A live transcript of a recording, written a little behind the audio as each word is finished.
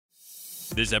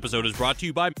This episode is brought to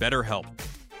you by BetterHelp.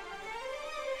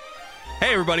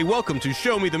 Hey everybody, welcome to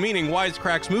Show Me the Meaning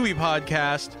Wisecracks Movie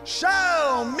Podcast.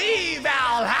 Show me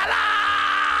Valhalla!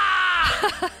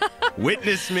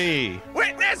 Witness me.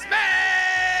 Witness me!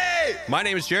 My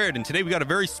name is Jared, and today we got a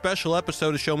very special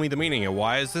episode of Show Me the Meaning. And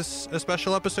why is this a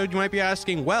special episode, you might be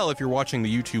asking? Well, if you're watching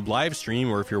the YouTube live stream,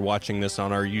 or if you're watching this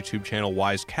on our YouTube channel,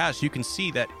 Wisecast, you can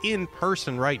see that in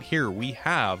person right here, we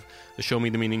have the Show Me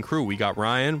the Meaning crew. We got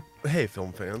Ryan. Hey,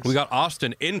 film fans. We got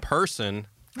Austin in person.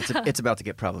 It's about to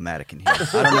get problematic in here.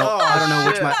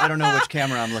 I don't know which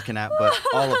camera I'm looking at, but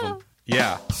all of them.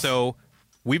 Yeah. So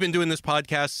we've been doing this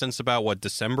podcast since about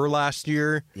December last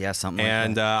year. Yeah, something like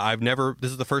and that. this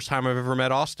is the first time I've ever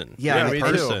met Austin. Yeah, in me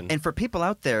person. And for people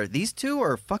out there, these two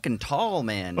are fucking tall,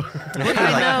 man. I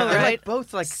know, They're right?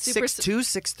 both like Super 6'2",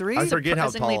 6'3". I forget how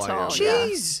Surprisingly tall I am. tall.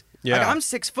 Jeez. Yeah. Like, I'm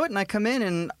 6 foot and I come in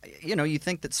and, you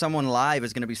think that someone live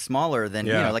is going to be smaller than,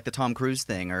 like the Tom Cruise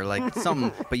thing or like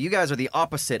something. But you guys are the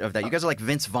opposite of that. You guys are like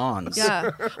Vince Vaughn's.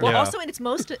 Yeah. Well, Yeah. also, and it's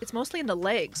mostly in the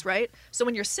legs, right? So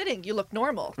when you're sitting, you look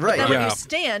normal. Right. But then when Yeah. you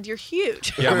stand, you're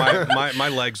huge. Yeah, my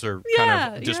legs are kind Yeah,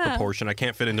 of yeah. disproportionate. I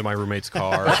can't fit into my roommate's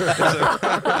car.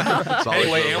 It's always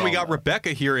Anyway, goes and we on. got Rebecca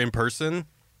here in person.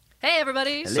 Hey,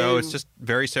 everybody. So it's just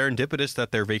very serendipitous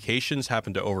that their vacations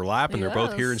happen to overlap, and they're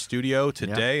both here in Yes. studio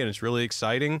today, and it's really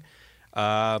exciting.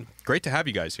 Great to have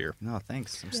you guys here. No,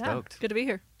 thanks. I'm Yeah, stoked. good to be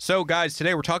here. So, guys,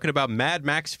 today we're talking about Mad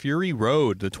Max Fury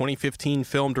Road, the 2015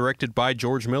 film directed by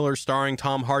George Miller, starring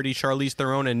Tom Hardy, Charlize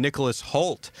Theron, and Nicholas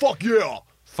Hoult. Fuck yeah!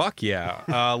 Fuck yeah.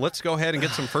 Let's go ahead and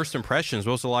get some first impressions.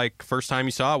 What was it like first time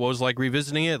you saw it? What was it like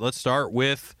revisiting it? Let's start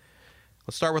with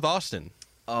Austin.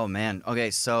 Oh, man.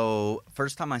 Okay, so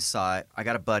first time I saw it, I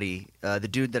got a buddy, the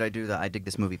dude that I dig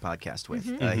this movie podcast with.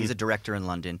 He's a director in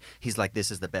London. He's like,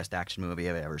 this is the best action movie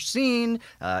I've ever seen.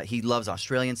 He loves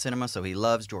Australian cinema, so he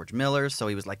loves George Miller. So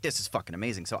he was like, this is fucking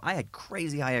amazing. So I had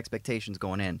crazy high expectations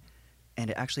going in, and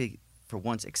it actually, for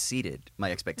once, exceeded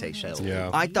my expectations.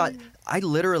 Yeah. I thought, I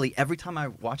literally, every time I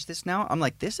watch this now, I'm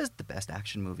like, this is the best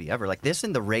action movie ever. Like, this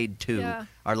and The Raid 2 Yeah.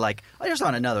 are like, they're just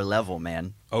on another level,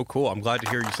 man. Oh, cool. I'm glad to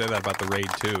hear you say that about the Raid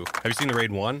 2. Have you seen the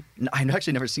Raid 1? No, I've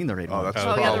actually never seen The Raid 1. Oh, that's Oh, the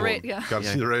yeah, the problem. Raid, yeah. Gotta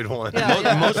see the Raid 1.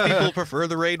 Yeah. Most people prefer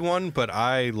the Raid 1, but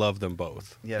I love them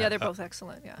both. Yeah, they're both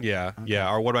excellent. Yeah. Yeah, yeah.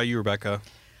 Or what about you, Rebecca?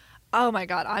 Oh my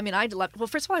God. I mean, I loved. Well,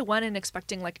 first of all, I went in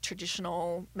expecting like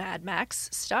traditional Mad Max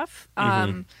stuff,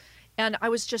 and I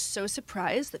was just so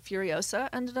surprised that Furiosa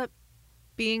ended up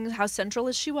being how central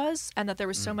as she was, and that there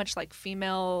was so much like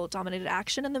female-dominated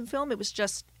action in the film. It was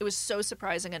so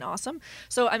surprising and awesome.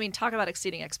 So I mean, talk about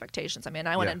exceeding expectations. I mean,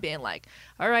 I went Yeah. in being like,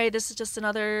 all right, this is just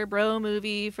another bro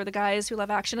movie for the guys who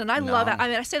love action, and I love it. I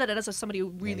mean, I say that as somebody who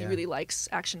really, really likes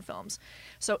action films.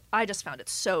 So I just found it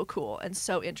so cool and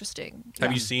so interesting.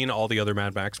 Have you seen all the other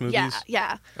Mad Max movies? Yeah,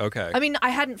 yeah. Okay. I mean, I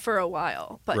hadn't for a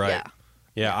while, but Right. yeah.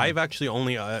 Yeah, I've actually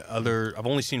I've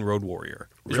only seen Road Warrior.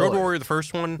 Is Really? Road Warrior the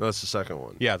first one? That's the second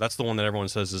one. Yeah, that's the one that everyone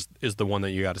says is the one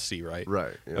that you got to see, right?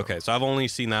 Right. Yeah. Okay, so I've only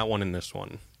seen that one and this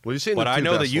one. Well, you've seen But the I two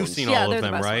know that best you've ones. seen Yeah, all they're of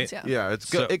the them, best right? ones, yeah.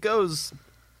 Yeah, it goes.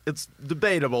 It's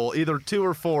debatable. Either 2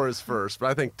 or 4 is first, but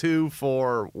I think 2,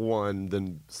 4, 1,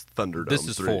 then Thunderdome. This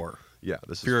is 3. 4. Yeah,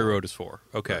 this is Fury 4. Road is 4.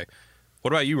 Okay.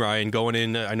 What about you, Ryan? Going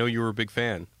in, I know you were a big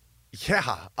fan.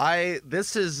 Yeah,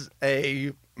 this is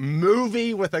a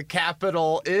movie with a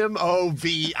capital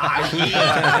MOVIE.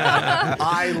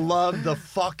 I love the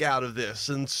fuck out of this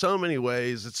in so many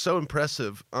ways. It's so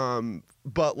impressive.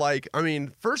 But like, I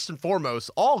mean, first and foremost,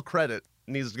 all credit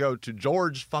needs to go to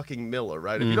George fucking Miller,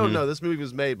 right? If you don't know, this movie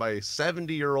was made by a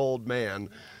 70-year-old man,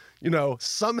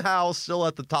 somehow still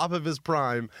at the top of his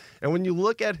prime. And when you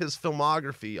look at his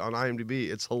filmography on IMDb,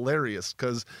 it's hilarious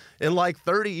because in like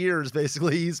 30 years,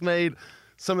 basically, he's made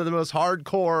some of the most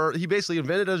hardcore. He basically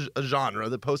invented a genre,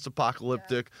 the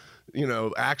post-apocalyptic,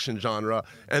 action genre.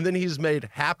 And then he's made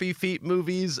Happy Feet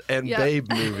movies and Yeah.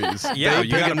 Babe movies. Yeah, Babe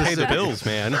you Pig got to in the pay the City. bills,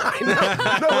 man. I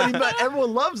know. No, but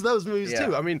everyone loves those movies Yeah.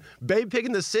 too. I mean, Babe Pig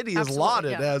in the City is Absolutely,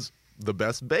 lauded yeah. as the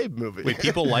best Babe movie. Wait,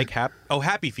 people like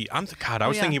Happy Feet. I was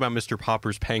yeah. thinking about Mr.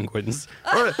 Popper's Penguins.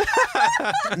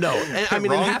 No, and, I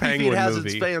mean, and Wrong Happy Feet Penguin has movie.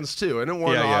 its fans too, and it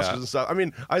won Yeah, yeah. Oscars and stuff. I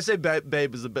mean, I say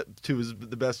Babe is is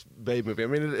the best Babe movie. I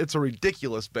mean, it's a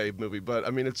ridiculous Babe movie, but I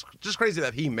mean, it's just crazy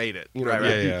that he made it. Right,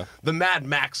 right. Yeah. The Mad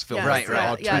Max film, Yeah, Right, right.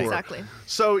 on Yeah, tour. exactly.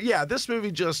 So yeah, this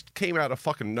movie just came out of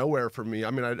fucking nowhere for me. I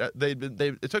mean,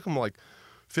 it took them like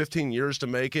 15 years to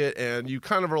make it, and you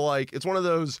kind of are like, it's one of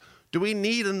those. Do we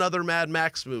need another Mad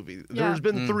Max movie? Yeah. There's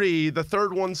been 3. The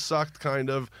third one sucked, kind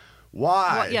of.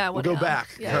 Why? Well, we'll go yeah. back,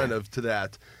 Yeah. kind of, to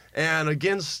that. And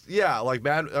against,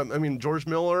 George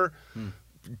Miller,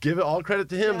 give it all credit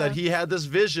to him Yeah. that he had this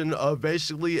vision of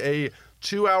basically a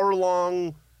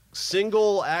 2-hour-long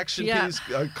single action piece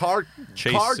car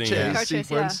Chase chase scene. Car chase,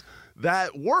 sequence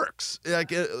that works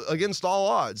like against all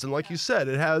odds. And like you said,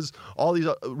 it has all these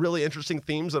really interesting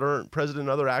themes that aren't present in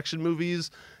other action movies.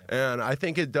 And I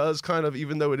think it does kind of,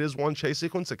 even though it is one chase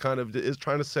sequence, it kind of is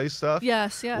trying to say stuff.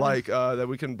 Yes, yeah. Like that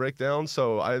we can break down.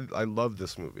 So I love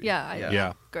this movie.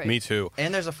 Yeah, Great. me too.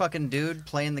 And there's a fucking dude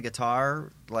playing the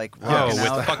guitar, like Oh, rocking with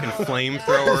out. the fucking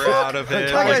flamethrower out of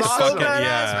it. That Like guy's so fucking,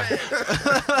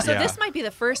 yeah. So Yeah. this might be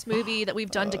the first movie that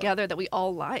we've done together that we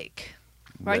all like.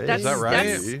 Right? Is that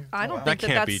right? I don't That think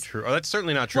can't that's be true. Oh, that's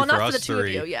certainly not true Well, for not us for the two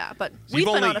three. of you, yeah, but So we've you've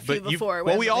been only- on a few but you've- before.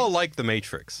 Well, we all like The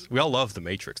Matrix. We all love The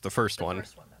Matrix, the first one.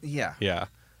 Yeah, Yeah.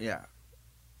 yeah.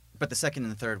 But the second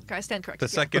and the third. Okay, I stand corrected.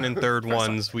 The second and third First one.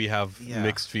 ones we have Yeah.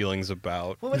 mixed feelings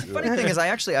about. Well, what's the funny thing is,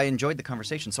 I enjoyed the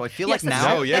conversation. So I feel Yes, like that's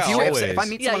now, true. Oh, yeah, if I always. meet Yeah, someone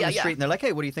yeah, on the yeah. street and they're like,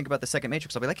 "Hey, what do you think about the second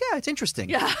Matrix?" I'll be like, "Yeah, it's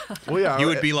interesting." Yeah. Well, yeah. You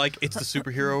would be like, it's the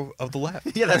superhero of the left.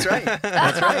 Yeah, that's right.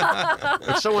 That's right.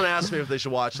 If someone asked me if they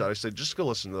should watch that, I said just go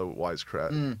listen to the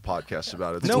Wisecrack podcast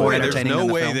about it. It's No more way. There's entertaining no than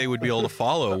the way film. they would be able to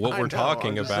follow what I we're know, talking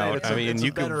I'm just saying, about. it's I a- mean, it's a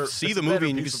you better- can see it's the a movie better and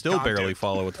you can piece of still barely content.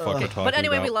 follow what the fuck we're talking But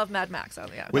anyway, about. we love Mad Max. Oh,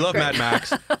 yeah. We love Great. Mad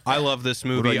Max. I love this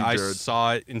movie. you, I Jared?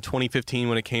 saw it in 2015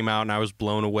 when it came out, and I was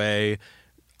blown away.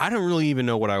 I don't really even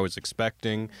know what I was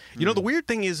expecting. You know, the weird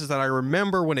thing is that I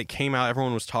remember when it came out,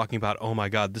 everyone was talking about, oh my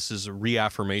God, this is a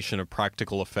reaffirmation of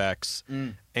practical effects.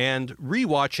 And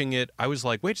rewatching it, I was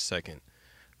like, wait a second.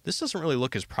 This doesn't really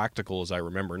look as practical as I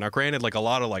remember. Now, granted, like a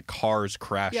lot of like cars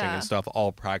crashing Yeah. and stuff,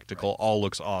 all practical, all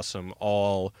looks awesome,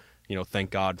 all, you know,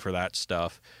 thank God for that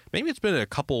stuff. Maybe it's been a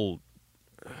couple.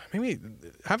 Maybe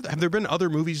have there been other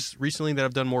movies recently that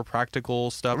have done more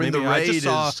practical stuff? I mean, Maybe The Raid just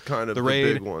saw is kind of The the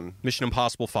Raid, big one. Mission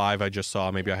Impossible 5 I just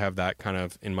saw. Maybe I have that kind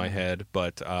of in my head,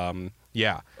 but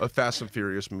yeah, Fast and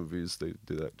Furious movies, they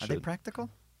do that Are shit. they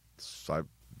practical? I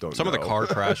don't some know. of the car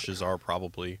crashes are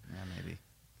probably. Yeah, maybe.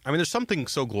 I mean, there's something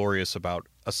so glorious about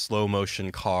a slow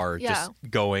motion car just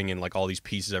going and like all these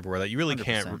pieces everywhere that you really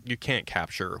 100%. can't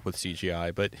capture with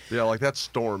CGI. But Yeah, like that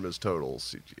storm is total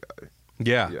CGI.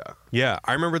 yeah, Yeah. yeah.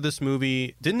 I remember this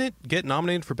movie. Didn't it get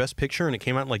nominated for Best Picture and it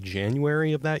came out in like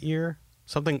January of that year?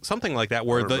 Something like that.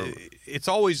 Where I don't remember. it's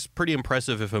always pretty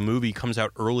impressive if a movie comes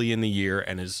out early in the year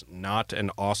and is not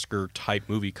an Oscar type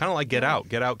movie. Kind of like Get Out.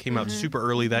 Get Out came out super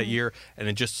early that year and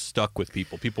it just stuck with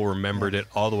people. People remembered it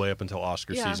all the way up until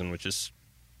Oscar Yeah. season, which is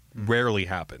rarely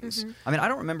happens. I mean, I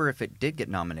don't remember if it did get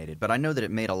nominated, but I know that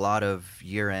it made a lot of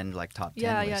year-end like top 10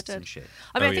 Yeah, yeah, it lists did. and shit.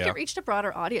 I mean, Oh, I think yeah. it reached a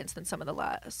broader audience than some of the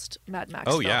last Mad Max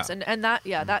Oh, films. yeah. And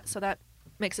that so that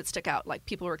makes it stick out. Like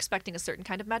people were expecting a certain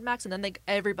kind of Mad Max, and then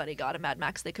everybody got a Mad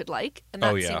Max they could like, and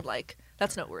that Oh, yeah. seemed like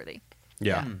that's noteworthy.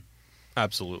 Yeah,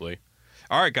 absolutely.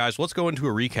 All right, guys, let's go into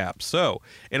a recap. So,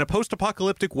 in a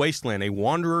post-apocalyptic wasteland, a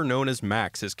wanderer known as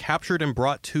Max is captured and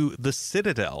brought to the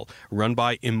Citadel, run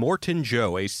by Immortan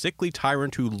Joe, a sickly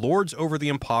tyrant who lords over the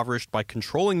impoverished by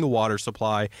controlling the water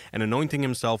supply and anointing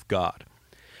himself God.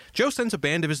 Joe sends a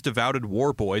band of his devoted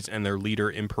war boys and their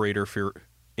leader,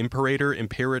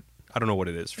 I don't know what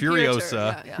it is,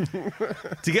 Furiosa,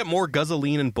 Yeah. to get more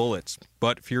gasoline and bullets.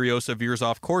 But Furiosa veers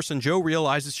off course and Joe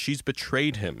realizes she's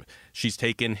betrayed him. She's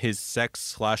taken his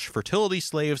sex/fertility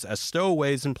slaves as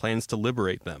stowaways and plans to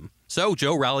liberate them. So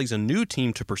Joe rallies a new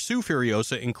team to pursue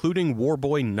Furiosa, including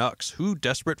warboy Nux, who,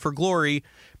 desperate for glory,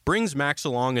 brings Max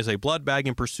along as a blood bag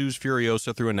and pursues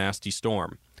Furiosa through a nasty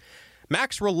storm.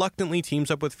 Max reluctantly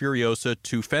teams up with Furiosa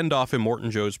to fend off Immortan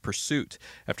Joe's pursuit.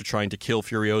 After trying to kill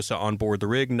Furiosa on board the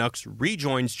rig, Nux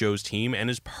rejoins Joe's team and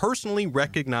is personally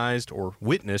recognized or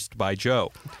witnessed by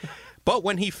Joe. But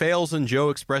when he fails and Joe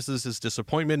expresses his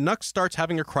disappointment, Nux starts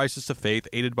having a crisis of faith,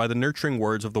 aided by the nurturing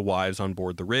words of the wives on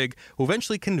board the rig, who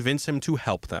eventually convince him to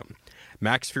help them.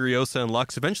 Max, Furiosa, and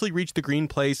Lux eventually reach the Green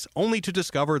Place, only to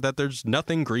discover that there's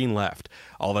nothing green left.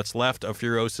 All that's left of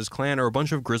Furiosa's clan are a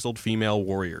bunch of grizzled female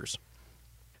warriors.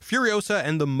 Furiosa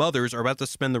and the mothers are about to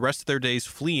spend the rest of their days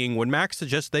fleeing when Max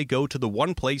suggests they go to the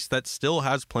one place that still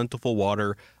has plentiful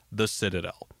water, the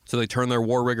Citadel. So they turn their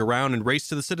war rig around and race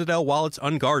to the Citadel while it's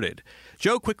unguarded.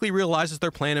 Joe quickly realizes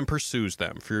their plan and pursues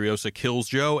them. Furiosa kills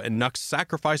Joe, and Nux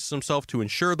sacrifices himself to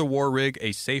ensure the war rig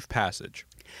a safe passage.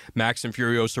 Max and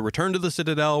Furiosa return to the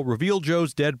Citadel, reveal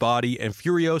Joe's dead body, and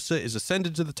Furiosa is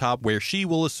ascended to the top where she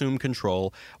will assume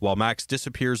control, while Max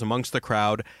disappears amongst the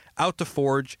crowd, out to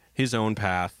forge his own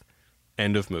path.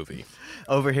 End of movie.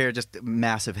 Over here, just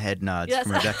massive head nods Yes.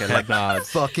 from Rebecca. Head nods.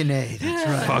 Fucking A, that's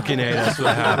right. Fucking A, that's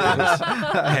what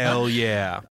happens. Hell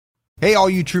yeah. Hey,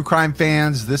 all you true crime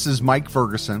fans, this is Mike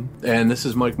Ferguson. And this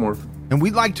is Mike Morphin. And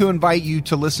we'd like to invite you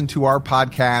to listen to our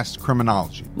podcast,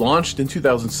 Criminology. Launched in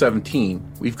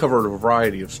 2017, we've covered a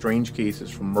variety of strange cases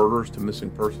from murders to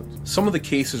missing persons. Some of the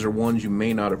cases are ones you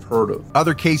may not have heard of.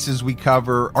 Other cases we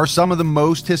cover are some of the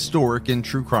most historic in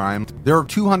true crime. There are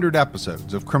 200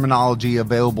 episodes of Criminology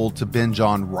available to binge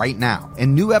on right now,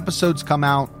 and new episodes come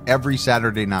out every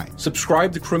Saturday night.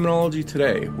 Subscribe to Criminology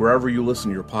today, wherever you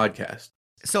listen to your podcast.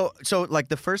 So like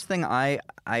the first thing I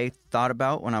thought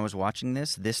about when I was watching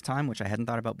this time, which I hadn't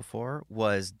thought about before,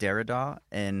 was Derrida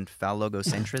and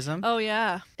phallogocentrism. Oh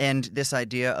yeah. And this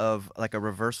idea of like a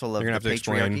reversal of You're the gonna have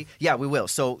to patriarchy. explain. Yeah, we will.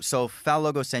 So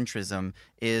phallogocentrism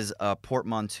is a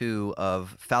portmanteau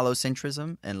of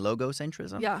phallocentrism and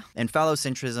logocentrism. Yeah. And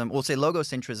phallocentrism, we'll say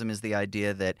logocentrism is the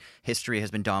idea that history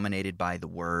has been dominated by the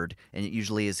word, and it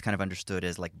usually is kind of understood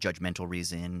as like judgmental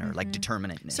reason or like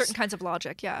determinateness. Certain kinds of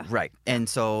logic, yeah. Right. And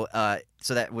so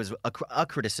that was a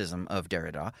criticism of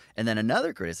Derrida. And then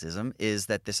another criticism is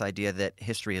that this idea that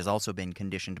history has also been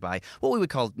conditioned by what we would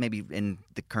call maybe in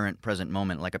the current present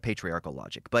moment like a patriarchal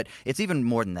logic. But it's even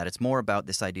more than that. It's more about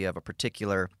this idea of a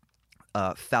particular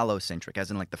phallocentric,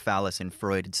 as in like the phallus in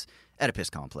Freud's Oedipus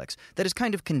complex, that has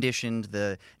kind of conditioned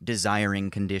the desiring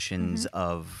conditions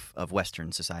of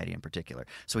Western society in particular.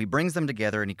 So he brings them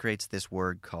together and he creates this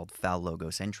word called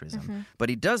phallogocentrism. But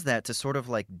he does that to sort of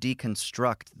like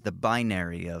deconstruct the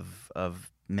binary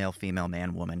of male, female,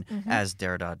 man, woman, as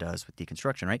Derrida does with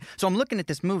deconstruction, right? So I'm looking at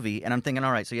this movie and I'm thinking,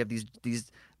 all right, so you have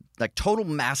these like total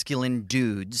masculine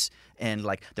dudes and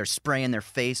like they're spraying their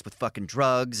face with fucking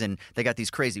drugs and they got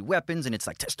these crazy weapons and it's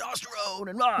like testosterone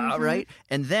and blah, right?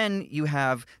 And then you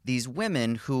have these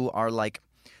women who are like,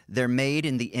 they're made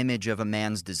in the image of a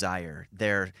man's desire.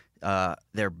 They're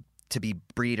to be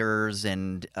breeders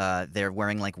and they're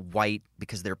wearing like white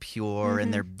because they're pure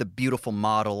and they're the beautiful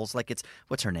models. Like it's,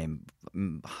 what's her name?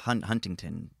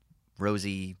 Huntington,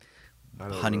 Rosie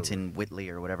Huntington Whitley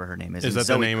or whatever her name is. Is that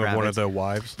Zoe the name of one of Kravitz. the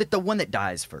wives? The one that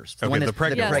dies first. Okay, one the that's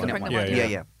pregnant one. pregnant one. Yeah, yeah.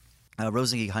 Yeah.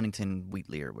 Rosie Huntington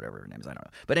Wheatley or whatever her name is, I don't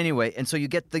know. But anyway, and so you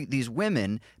get these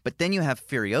women, but then you have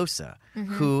Furiosa,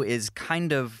 who is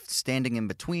kind of standing in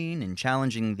between and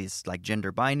challenging these like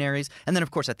gender binaries. And then, of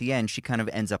course, at the end, she kind of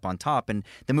ends up on top. And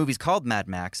the movie's called Mad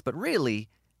Max, but really,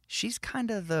 she's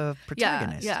kind of the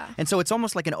protagonist. Yeah. And so it's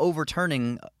almost like an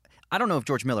overturning. I don't know if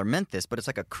George Miller meant this, but it's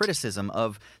like a criticism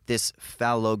of this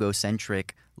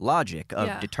phallogocentric logic of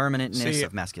determinateness, See,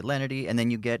 of masculinity, and then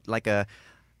you get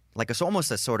it's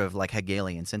almost a sort of like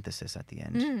Hegelian synthesis at the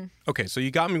end. Okay, so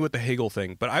you got me with the Hegel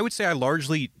thing, but I would say I would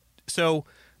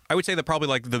say that probably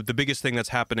like the biggest thing that's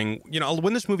happening, you know,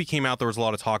 when this movie came out, there was a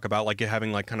lot of talk about like it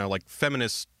having like kind of like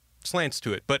feminist slants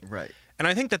to it, but Right. and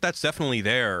I think that that's definitely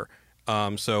there.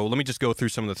 So let me just go through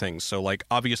some of the things. So like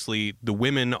obviously the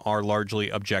women are largely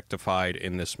objectified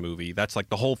in this movie. That's like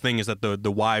the whole thing is that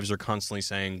the wives are constantly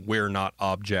saying we're not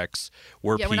objects,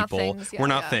 we're Yeah, people, we're not things. we're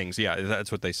not things. Yeah, that's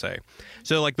what they say.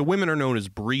 So like the women are known as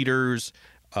breeders.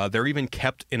 They're even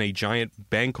kept in a giant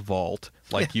bank vault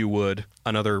like you would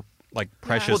another like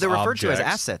precious Well, they're referred to as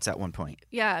objects. assets at one point.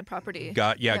 Yeah, and property.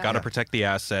 Got to protect the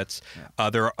assets.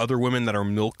 There are other women that are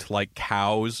milked like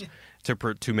cows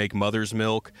to make mother's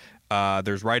milk.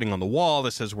 There's writing on the wall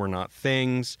that says we're not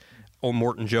things. Old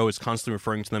Morton Joe is constantly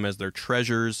referring to them as their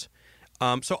treasures.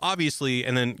 So obviously,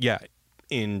 and then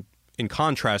in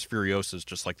contrast, Furiosa is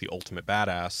just like the ultimate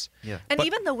badass. Yeah. And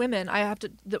even the women, I have to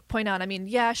point out, I mean,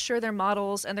 yeah, sure, they're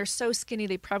models and they're so skinny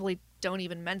they probably don't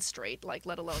even menstruate, like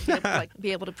let alone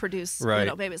be able to produce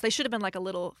babies. They should have been like a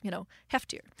little,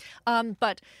 heftier.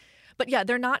 But yeah,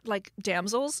 they're not like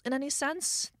damsels in any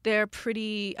sense. They're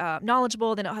pretty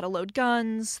knowledgeable. They know how to load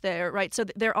guns. So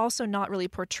they're also not really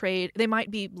portrayed. They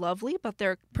might be lovely, but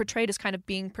they're portrayed as kind of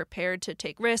being prepared to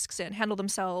take risks and handle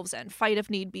themselves and fight if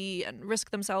need be and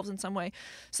risk themselves in some way.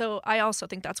 So I also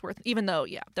think that's worth, even though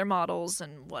they're models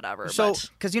and whatever. So,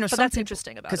 but some that's people,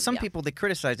 interesting about it. Because some people, they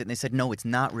criticized it and they said, no, it's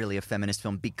not really a feminist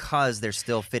film because they're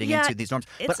still fitting into these norms.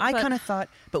 But I kind of thought,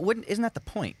 isn't that the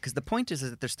point? Because the point is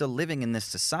that they're still living in this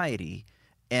society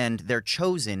and they're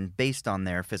chosen based on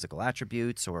their physical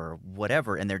attributes or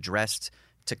whatever, and they're dressed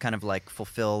to kind of like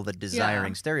fulfill the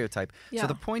desiring stereotype. Yeah. So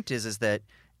the point is that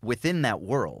within that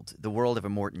world, the world of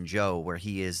Immortan Joe, where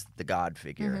he is the god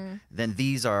figure, then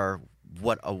these are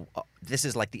this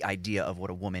is like the idea of what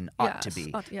a woman ought to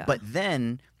be. But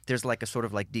then there's like a sort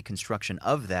of like deconstruction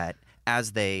of that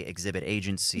as they exhibit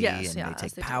agency and they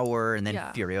take power, and then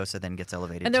Furiosa then gets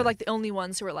elevated. And they're like the only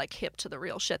ones who are like hip to the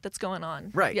real shit that's going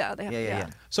on. Right. Yeah. They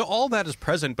have, So all that is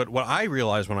present, but what I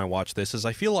realized when I watched this is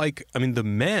I feel like, I mean, the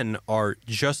men are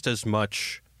just as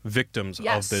much victims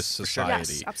Yes, of this for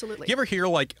society. Yes, absolutely. You ever hear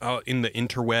like in the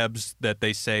interwebs that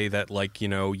they say that like, you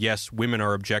know, yes, women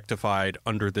are objectified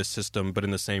under this system, but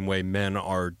in the same way men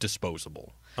are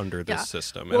disposable under this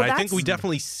system. Well, and I think we that's-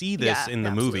 definitely see this in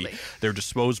the movie. absolutely. They're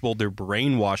disposable, they're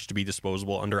brainwashed to be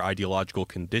disposable under ideological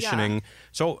conditioning.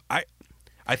 So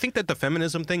I think that the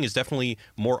feminism thing is definitely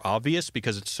more obvious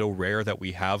because it's so rare that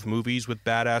we have movies with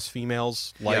badass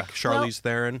females like Charlize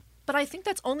Theron. But I think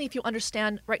that's only if you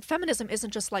understand, right? Feminism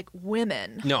isn't just like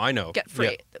women No, I know. get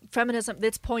free. Yeah. Feminism,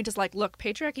 its point is like, look,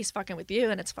 patriarchy's fucking with you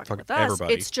and it's fucking Fuck with us.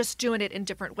 everybody. It's just doing it in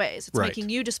different ways. It's Right. making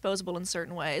you disposable in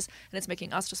certain ways and it's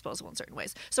making us disposable in certain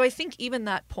ways. So I think even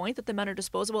that point that the men are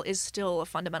disposable is still a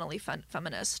fundamentally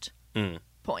feminist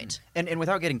point. And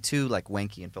without getting too like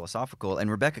wanky and philosophical, and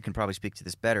Rebecca can probably speak to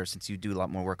this better since you do a lot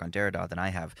more work on Derrida than I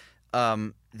have.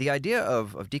 The idea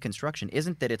of deconstruction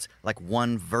isn't that it's like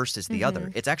one versus the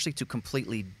other. It's actually to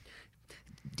completely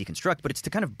deconstruct, but it's to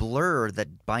kind of blur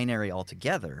that binary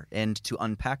altogether and to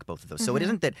unpack both of those. So it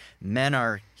isn't that men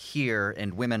are here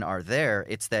and women are there.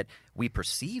 It's that we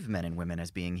perceive men and women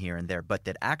as being here and there, but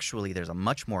that actually there's a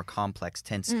much more complex,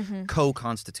 tense,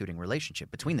 co-constituting relationship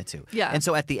between the two. Yeah. And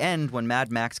so at the end, when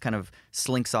Mad Max kind of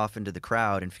slinks off into the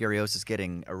crowd and Furiosa's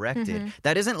getting erected,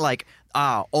 that isn't like,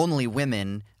 only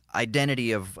women,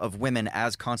 identity of women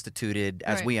as constituted,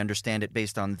 as Right. we understand it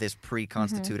based on this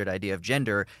pre-constituted idea of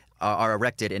gender, are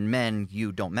erected, and men,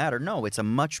 you don't matter. No, it's a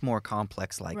much more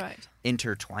complex, like, Right.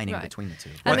 intertwining Right. between the two.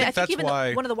 Well, I mean, I I think think that's even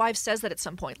why- one of the wives says that at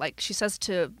some point. Like she says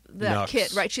to that Nux.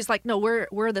 kid, right? She's like, "No,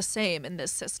 we're the same in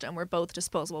this system. We're both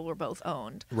disposable. We're both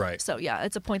owned." Right. So yeah,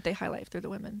 it's a point they highlight through the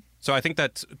women. So I think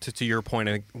that to your point,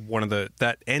 I think one of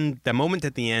that moment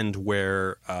at the end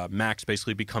where Max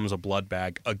basically becomes a blood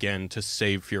bag again to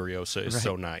save Furiosa is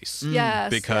so nice. Yes,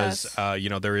 Because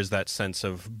yes. there is that sense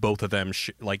of both of them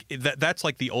that's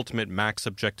like the ultimate Max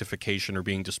objectification or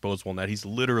being disposable, in that he's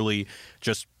literally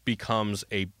just becomes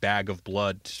a bag of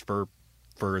blood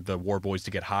for the war boys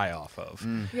to get high off of.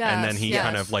 And then he Yes,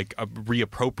 kind yes. of like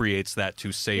reappropriates that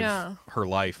to save Yeah. her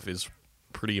life is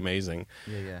pretty amazing.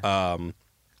 Yeah.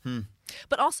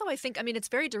 But also, I think, I mean, it's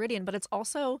very Derridian, but it's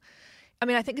also, I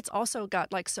mean, I think it's also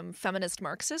got like some feminist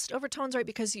Marxist overtones, right?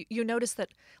 Because you notice that,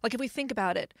 like, if we think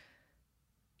about it,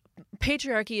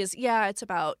 patriarchy is, it's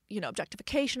about,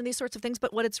 objectification and these sorts of things,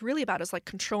 but what it's really about is like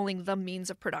controlling the means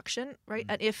of production, right?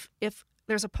 And if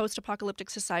there's a post-apocalyptic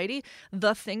society,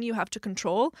 the thing you have to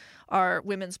control are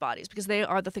women's bodies because they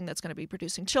are the thing that's going to be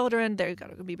producing children. They're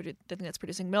going to be the thing that's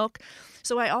producing milk.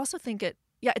 So I also think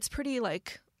it's pretty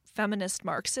like feminist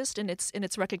Marxist in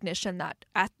its recognition that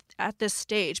at this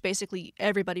stage, basically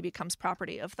everybody becomes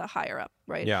property of the higher up,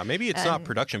 right? Yeah, maybe it's not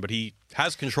production, but he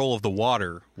has control of the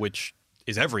water, which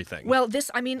is everything. Well,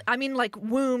 I mean, like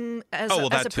womb as a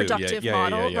that too. productive Yeah,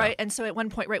 model, yeah. right? And so at one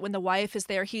point, right when the wife is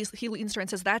there, he leans to her and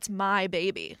says, "That's my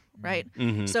baby," right?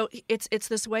 So it's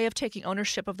this way of taking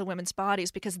ownership of the women's bodies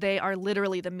because they are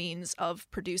literally the means of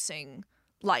producing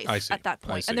life I see. at that I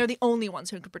point, see. and they're the only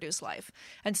ones who can produce life.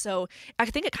 And so I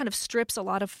think it kind of strips a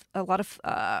lot of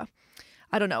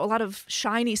I don't know, a lot of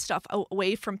shiny stuff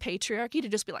away from patriarchy to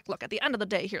just be like, look, at the end of the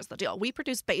day, here's the deal. We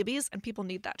produce babies and people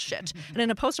need that shit. And in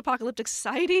a post-apocalyptic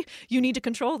society, you need to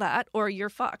control that or you're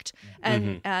fucked.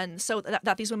 And so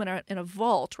that these women are in a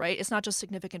vault, right? It's not just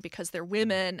significant because they're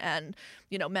women and,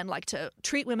 men like to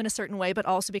treat women a certain way, but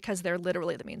also because they're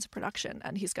literally the means of production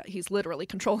and he's literally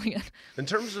controlling it. In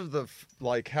terms of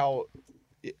how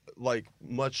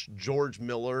much George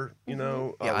Miller, I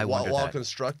wondered while that.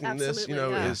 constructing this,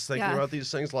 Absolutely, yeah. is thinking Yeah. about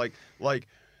these things. Like,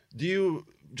 do you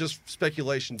just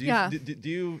speculation? Do you Yeah.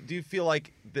 do you feel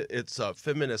like it's a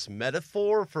feminist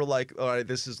metaphor for like, all right,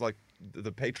 this is like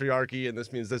the patriarchy, and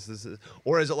this means this is,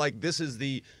 or is it like this is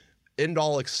the end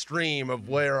all extreme of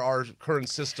where our current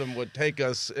system would take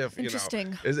us if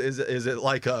Interesting. Is it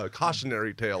like a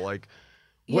cautionary tale like?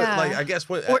 Yeah. I guess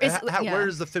Or is- yeah. where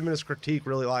does the feminist critique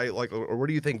really lie? Like, or what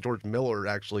do you think George Miller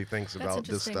actually thinks That's about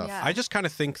this interesting, stuff? yeah. I just kind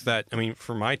of think that,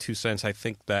 for my 2 cents, I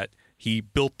think that he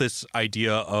built this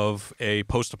idea of a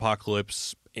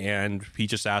post-apocalypse and he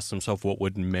just asked himself, what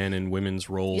would men and women's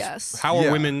roles, Yes. how are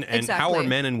Yeah. women and how are Exactly.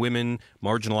 men and women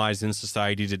marginalized in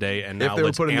society today, and If now they were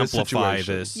let's put in this amplify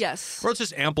situation. this. Yes. Or let's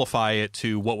just amplify it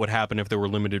to what would happen if there were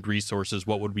limited resources.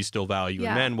 What would we still value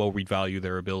Yeah. in men? Well, we'd value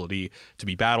their ability to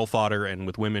be battle fodder, and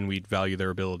with women, we'd value their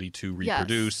ability to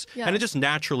reproduce. Yes. And it just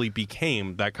naturally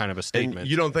became that kind of a statement. And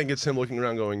you don't think it's him looking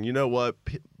around going, you know what,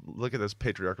 look at this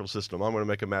patriarchal system. I'm going to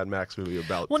make a Mad Max movie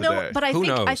about Well, today. no, but I Who think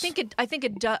knows? I think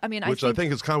it does. I mean, which I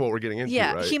think is kind of what we're getting into,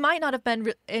 yeah, right? he might not have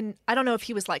been, and I don't know if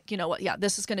he was like, you know what, yeah,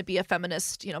 this is going to be a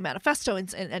feminist, manifesto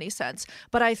in any sense.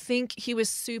 But I think he was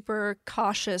super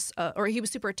cautious, or he was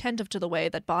super attentive to the way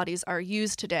that bodies are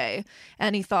used today,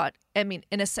 and he thought, I mean,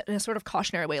 in a sort of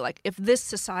cautionary way, like if this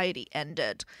society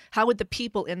ended, how would the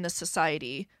people in this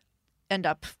society end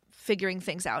up figuring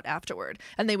things out afterward?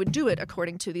 And they would do it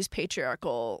according to these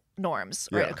patriarchal norms,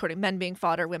 right? Yeah. According men being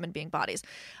fodder, women being bodies.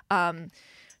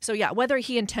 So yeah, whether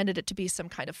he intended it to be some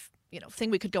kind of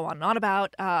thing we could go on and on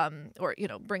about, or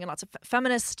bring in lots of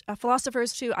feminist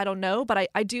philosophers too, I don't know, but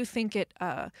I do think it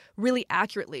really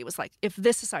accurately was like, if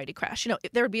this society crashed,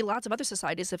 there would be lots of other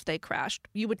societies if they crashed,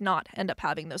 you would not end up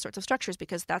having those sorts of structures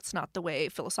because that's not the way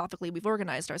philosophically we've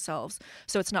organized ourselves.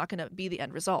 So it's not going to be the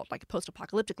end result. Like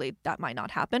post-apocalyptically, that might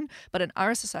not happen, but in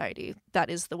our society, that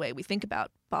is the way we think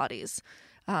about bodies.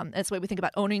 It's the way we think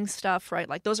about owning stuff, right?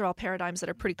 Like those are all paradigms that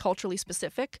are pretty culturally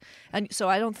specific. And so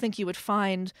I don't think you would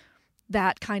find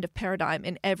that kind of paradigm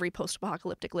in every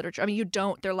post-apocalyptic literature. I mean,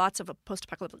 there are lots of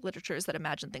post-apocalyptic literatures that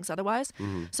imagine things otherwise.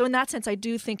 Mm-hmm. So in that sense, I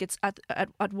do think it's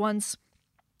at once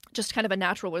just kind of a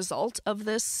natural result of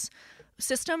this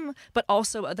system, but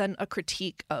also then a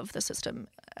critique of the system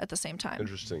at the same time.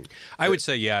 Interesting. I would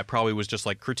say, yeah, it probably was just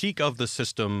like critique of the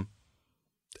system,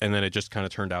 and then it just kind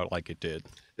of turned out like it did.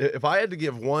 If I had to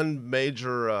give one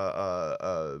major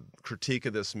critique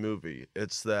of this movie,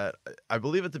 it's that I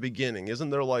believe at the beginning, isn't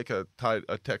there like a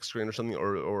text screen or something,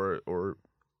 or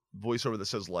voiceover that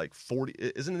says like 40?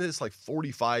 Isn't this like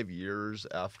 45 years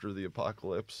after the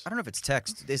apocalypse? I don't know if it's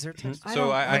text. Is there text?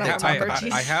 So I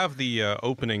I have the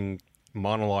opening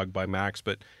monologue by Max,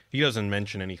 but he doesn't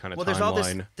mention any kind of timeline.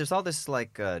 There's all this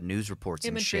like news reports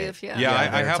Imagery and shit. of, Yeah, I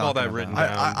they're have all that talking written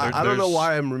about- down. I don't know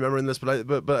why I'm remembering this, but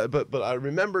I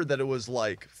remember that it was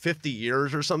like 50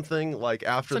 years or something like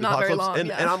after So the not very apocalypse,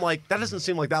 long, and I'm like, that doesn't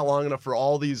seem like that long enough for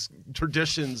all these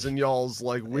traditions and y'all's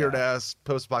like weird ass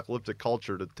post-apocalyptic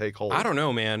culture to take hold. I don't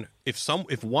know, man.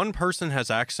 If one person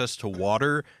has access to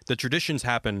water, the traditions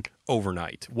happen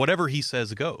overnight. Whatever he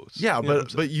says goes. Yeah, You know what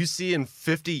I'm but you see in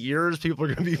 50 years, people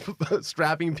are going to be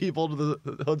strapping people to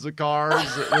the hoods of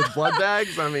cars with blood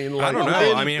bags. I mean, like, I don't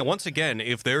know. I mean, once again,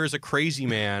 if there is a crazy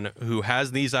man who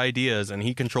has these ideas and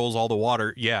he controls all the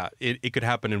water, yeah, it could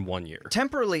happen in 1 year.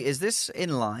 Temporally, is this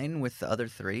in line with the other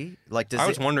three? Like, does I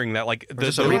was it, wondering that, like,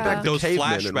 does it bring back the those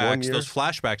cavemen in 1 year?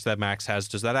 flashbacks that Max has,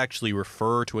 does that actually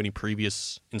refer to any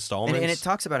previous installments? and it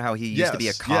talks about how he used to be a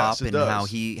Yes, cop yes, it and does. how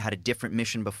he had a different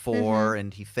mission before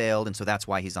and he failed, and so that's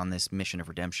why he's on this mission of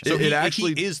redemption. So It he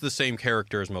actually- is the same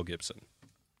character as Mel Gibson.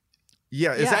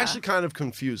 Yeah, it's Yeah. actually kind of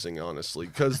confusing, honestly,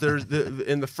 because there's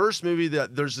in the first movie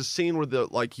that there's a scene where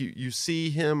you see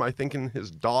him, I think, in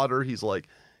his daughter. He's like,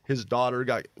 his daughter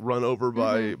got run over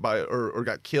by or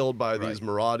got killed by these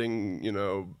marauding,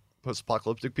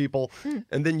 post-apocalyptic people,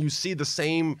 and then you see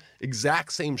the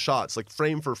exact same shots, like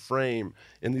frame for frame,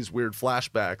 in these weird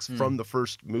flashbacks from the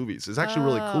first movies. It's actually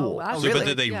really cool. Wow. So, really? but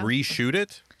did they Yeah. reshoot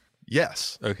it?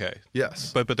 Yes, Okay.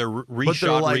 yes. But they're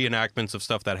reshot like- reenactments of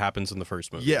stuff that happens in the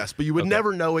first movie. Yes, but you would Okay.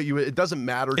 never know it. It doesn't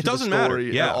matter to It doesn't the matter,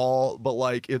 story yeah. at all. But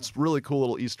like, it's really cool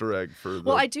little Easter egg for the.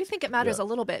 Well, I do think it matters Yeah. a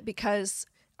little bit because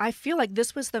I feel like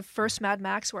this was the first Mad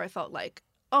Max where I felt like,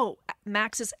 oh,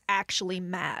 Max is actually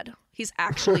mad. He's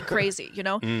actually crazy,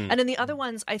 And in the other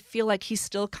ones, I feel like he's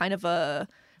still kind of a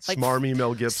smarmy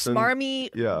Mel Gibson. smarmy,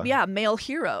 Yeah. male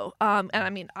hero. And I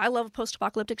mean, I love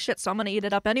post-apocalyptic shit, so I'm gonna eat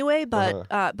it up anyway. But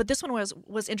but this one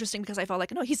was interesting because I felt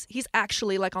like, no, he's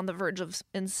actually like on the verge of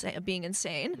being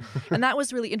insane, and that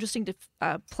was really interesting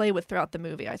to play with throughout the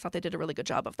movie. I thought they did a really good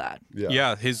job of that.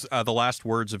 Yeah, his the last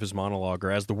words of his monologue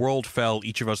are, "As the world fell,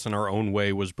 each of us in our own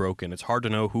way was broken. It's hard to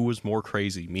know who was more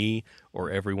crazy, me or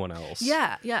everyone else."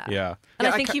 Yeah. Yeah. And Yeah,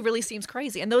 I think he really seems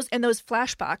crazy. And those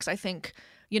flashbacks, I think,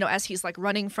 as he's like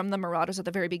running from the Marauders at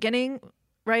the very beginning,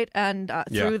 right? And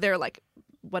through their like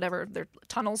whatever their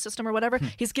tunnel system or whatever,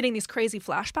 he's getting these crazy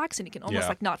flashbacks and he can almost Yeah.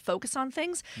 like not focus on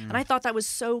things. And I thought that was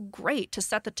so great to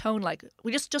set the tone. Like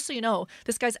we just so you know,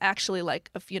 this guy's actually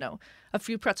like a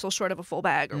few pretzels short of a full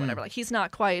bag or whatever. Like he's not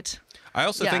quite. I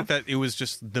also Yeah. think that it was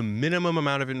just the minimum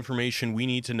amount of information we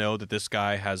need to know that this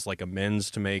guy has like amends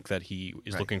to make, that he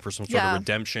is looking for some sort Yeah. of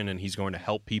redemption and he's going to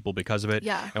help people because of it.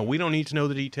 Yeah. And we don't need to know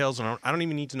the details, and I don't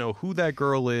even need to know who that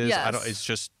girl is. Yes. It's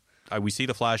just we see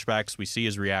the flashbacks, we see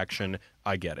his reaction.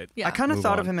 I get it. Yeah. I kind of Move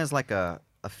thought on. of him as like a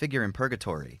figure in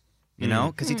purgatory,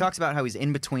 because he talks about how he's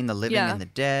in between the living Yeah. and the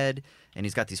dead, and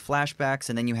he's got these flashbacks,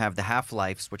 and then you have the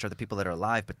Half-Lives, which are the people that are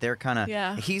alive, but they're kind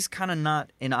of he's kind of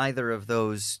not in either of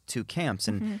those two camps,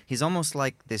 and he's almost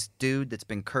like this dude that's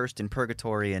been cursed in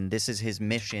purgatory, and this is his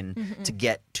mission to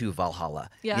get to Valhalla,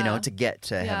 to get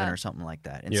to heaven or something like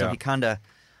that. And so he kind of,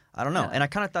 I don't know, and I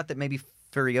kind of thought that maybe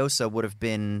Furiosa would have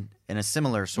been in a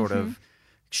similar sort of.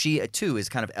 She too is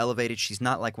kind of elevated. She's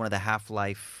not like one of the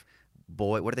Half-Life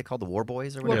what are they called? The War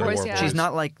Boys or whatever? War Boys, yeah. She's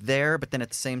not like there, but then at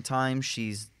the same time,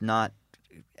 she's not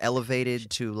elevated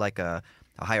to like a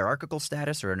hierarchical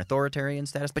status or an authoritarian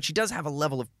status, but she does have a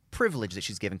level of privilege that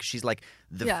she's given because she's like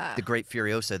the great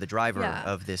Furiosa, the driver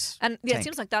of this And tank. it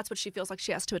seems like that's what she feels like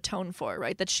she has to atone for,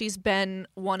 right? That she's been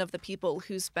one of the people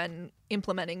who's been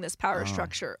implementing this power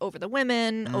structure over the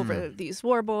women, over these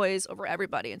war boys, over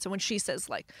everybody. And so when she says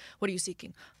like, what are you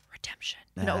seeking? Redemption.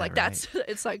 That's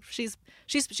it's like she's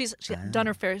done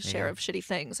her fair share of shitty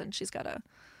things, and she's got to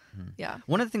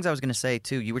One of the things I was going to say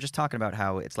too, you were just talking about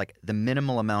how it's like the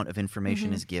minimal amount of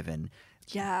information is given.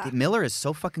 Yeah. Miller is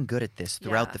so fucking good at this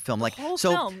throughout the film. Like whole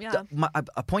so film,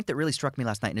 a point that really struck me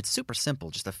last night, and it's super simple,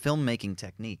 just a filmmaking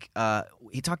technique. Tom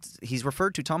Hardy's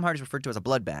referred to as a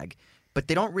blood bag. But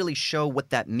they don't really show what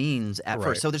that means at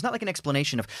first. So there's not like an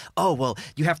explanation of, oh, well,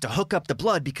 you have to hook up the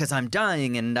blood because I'm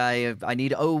dying and I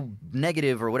need O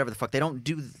negative or whatever the fuck. They don't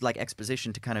do like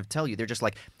exposition to kind of tell you. They're just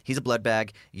like, he's a blood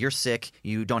bag, you're sick,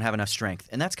 you don't have enough strength.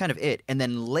 And that's kind of it. And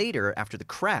then later, after the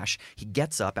crash, he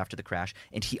gets up after the crash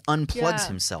and he unplugs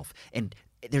himself. And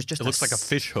there's just it looks like a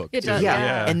fish hook. It does,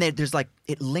 yeah. And there's like,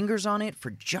 it lingers on it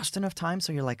for just enough time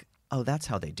so you're like, oh, that's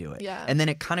how they do it. Yeah. And then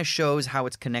it kind of shows how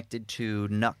it's connected to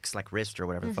Nux, like wrist or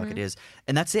whatever the fuck it is.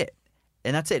 And that's it.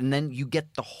 And then you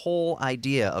get the whole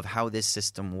idea of how this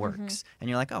system works. And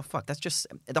you're like, oh, fuck, that's just...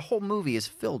 The whole movie is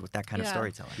filled with that kind of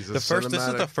storytelling. This is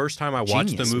the first time I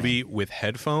watched the movie with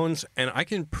headphones, and I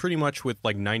can pretty much with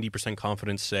like 90%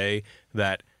 confidence say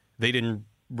that they didn't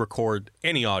record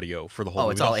any audio for the whole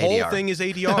movie. It's all the ADR. whole thing is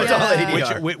ADR. It's all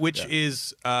ADR. Which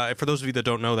is, for those of you that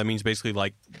don't know, that means basically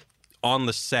like on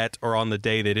the set or on the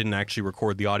day they didn't actually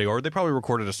record the audio, or they probably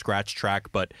recorded a scratch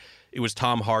track, but it was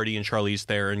Tom Hardy and Charlize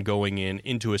Theron going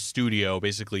into a studio,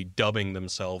 basically dubbing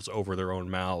themselves over their own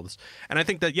mouths. And I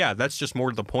think that, that's just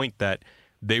more to the point that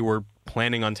they were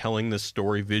planning on telling this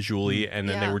story visually, and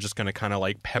then they were just going to kind of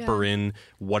like pepper in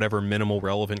whatever minimal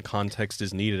relevant context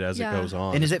is needed as it goes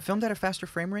on. And is it filmed at a faster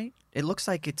frame rate? It looks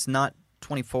like it's not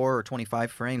 24 or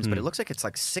 25 frames, but it looks like it's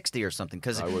like 60 or something.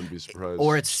 I wouldn't be surprised.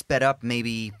 Or it's sped up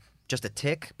maybe just a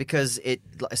tick, because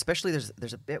especially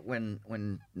there's a bit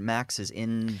when Max is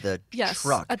in the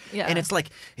truck, and it's like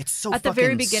it's so at the fucking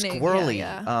very beginning,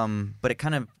 squirrely, but it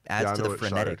kind of adds to the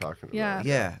frenetic.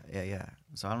 Yeah.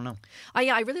 So I don't know.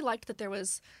 I really liked that there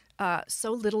was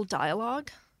so little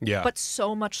dialogue. But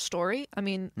so much story. I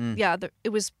mean, it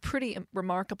was pretty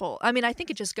remarkable. I mean, I think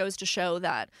it just goes to show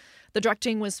that the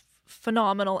directing was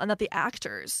phenomenal, and that the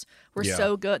actors were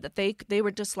so good that they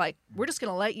were just like, we're just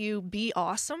going to let you be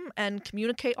awesome and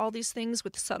communicate all these things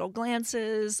with subtle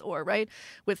glances or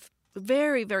with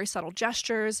very, very subtle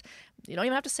gestures. You don't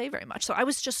even have to say very much. So I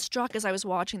was just struck as I was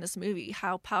watching this movie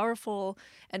how powerful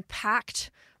and packed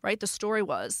the story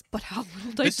was, but how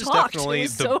little they talked.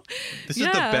 This is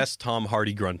the best Tom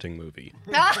Hardy grunting movie.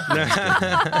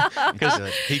 Because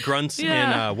he grunts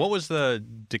in what was the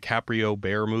DiCaprio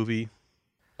bear movie?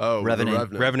 Oh,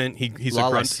 Revenant. Revenant. He's a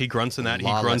grunt. He grunts in that.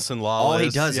 Lawless. He grunts in Lawless. All he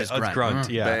does is grunt.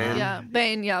 Bane.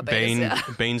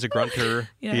 Bane's a grunter.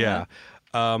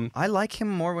 I like him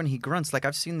more when he grunts. Like,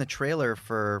 I've seen the trailer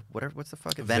for what's the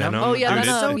fuck? Venom? Oh, yeah, I'm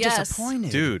Venom. so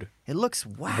disappointed. Dude. It looks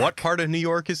whack. What part of New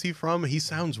York is he from? He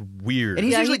sounds weird. And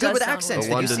he's usually good with sound accents.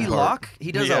 weird. Did you see London part. Locke?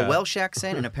 He does a Welsh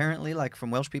accent, and apparently, like, from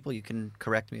Welsh people, you can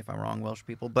correct me if I'm wrong, Welsh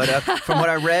people, but from what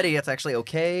I read, it's actually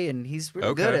okay, and he's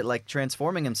really good at, like,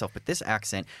 transforming himself. But this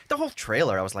accent, the whole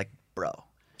trailer, I was like, bro.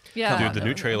 Yeah. Dude, the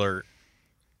new trailer,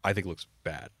 I think, looks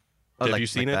bad. Oh, Have you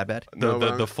seen it? Bad?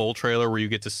 The full trailer where you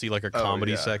get to see like a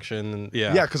comedy section. And,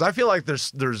 yeah, because I feel like there's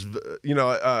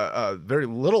very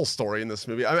little story in this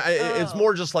movie. I mean, it's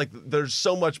more just like there's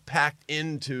so much packed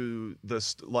into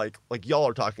this, like y'all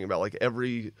are talking about. Like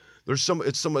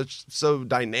it's so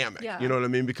dynamic. Yeah. You know what I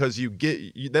mean? Because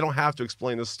they don't have to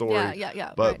explain the story.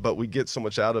 Yeah. But we get so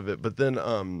much out of it. But then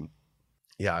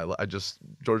I just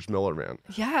George Miller, man.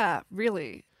 Yeah,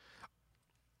 really.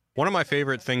 One of my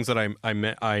favorite things that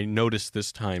I noticed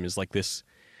this time is like this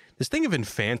thing of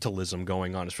infantilism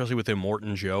going on, especially with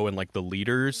Immortan Joe and like the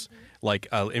leaders. Like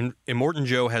Immortan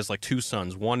Joe has like two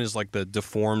sons. One is like the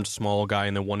deformed small guy,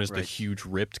 and then one is the huge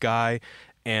ripped guy.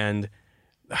 And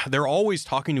they're always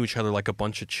talking to each other like a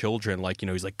bunch of children. Like,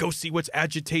 he's like, go see what's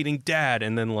agitating Dad.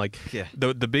 And then like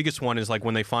the biggest one is like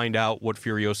when they find out what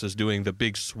Furiosa's doing, the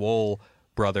big swole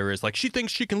brother is like, she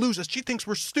thinks she can lose us. She thinks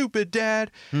we're stupid,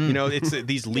 Dad. It's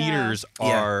these leaders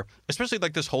are, especially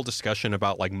like this whole discussion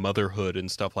about like motherhood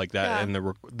and stuff like that.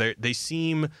 And they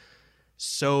seem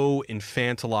so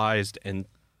infantilized and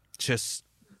just,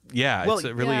 it's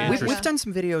really interesting. We've done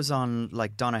some videos on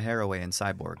like Donna Haraway and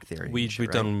cyborg theory. We've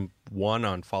done one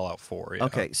on Fallout 4. Yeah.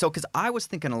 Okay, so because I was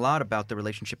thinking a lot about the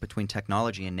relationship between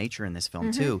technology and nature in this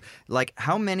film too. Like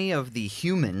how many of the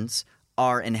humans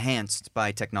are enhanced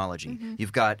by technology?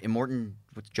 You've got Immortan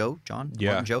John,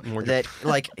 that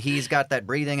like he's got that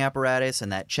breathing apparatus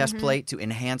and that chest plate to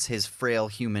enhance his frail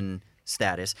human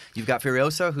status. You've got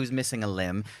Furiosa, who's missing a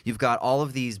limb. You've got all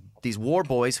of these war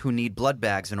boys who need blood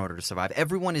bags in order to survive.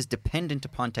 Everyone is dependent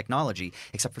upon technology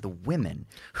except for the women,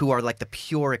 who are like the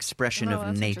pure expression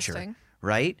of nature.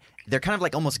 Right? They're kind of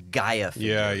like almost Gaia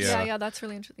figures. Yeah, that's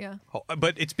really interesting. Yeah. Oh,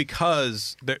 but it's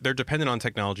because they're dependent on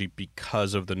technology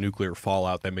because of the nuclear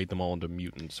fallout that made them all into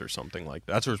mutants or something like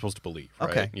that. That's what we're supposed to believe,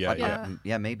 right? Okay.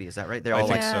 Yeah, maybe. Is that right? They're all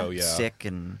think like so, yeah. sick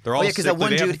and they're all because sick.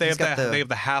 one dude they have the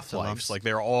the half-lives. Like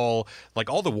they're all like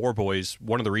all the war boys.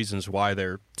 One of the reasons why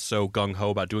they're so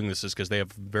gung-ho about doing this is because they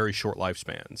have very short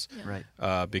lifespans.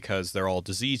 Right. Because they're all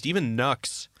diseased. Even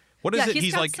Nux. What is it?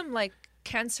 He's got like some like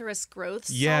cancerous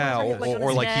growths.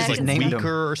 Or like he's like named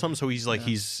weaker or something. So he's like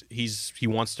he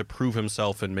wants to prove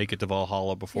himself and make it to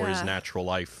Valhalla before his natural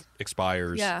life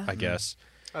expires. I guess.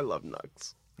 I love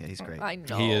Nux. Yeah, he's great. I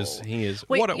know. He is.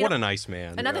 Wait, what a nice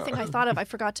man. Another thing I thought of, I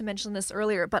forgot to mention this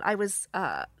earlier, but I was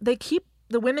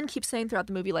the women keep saying throughout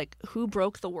the movie like, who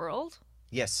broke the world?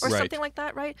 Yes. Or Right. something like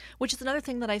that, right? Which is another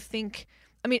thing that I think,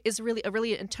 is really a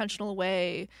really intentional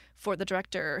way for the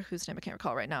director, whose name I can't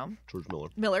recall right now, George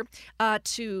Miller,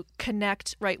 to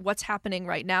connect what's happening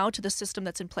right now to the system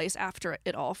that's in place after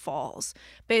it all falls.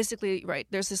 Basically, right,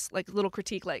 there's this like little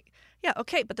critique like, yeah,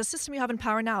 okay, but the system you have in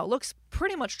power now looks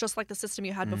pretty much just like the system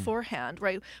you had beforehand,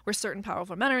 right? Where certain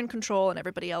powerful men are in control and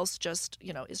everybody else just,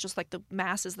 is just like the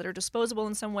masses that are disposable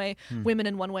in some way, women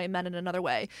in one way, men in another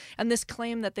way. And this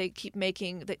claim that they keep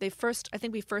making, I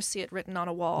think we first see it written on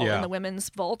a wall in the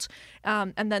women's vault,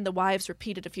 and then the wives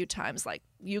repeat it a few times, like,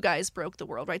 you guys broke the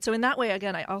world, right? So in that way,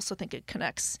 again, I also think it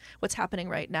connects what's happening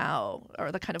right now,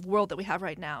 or the kind of world that we have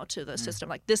right now, to the system.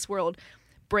 Like, this world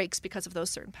breaks because of those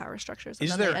certain power structures, and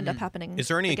then they end up happening. Is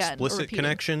there any again, explicit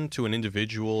connection to an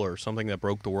individual or something that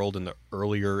broke the world in the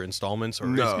earlier installments, or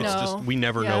No. it's just we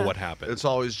never know what happened? It's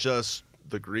always just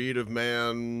the greed of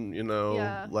man,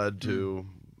 led to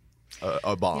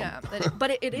a bomb. Yeah,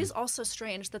 but it is also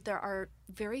strange that there are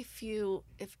very few,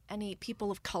 if any,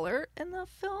 people of color in the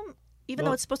film, even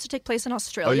though it's supposed to take place in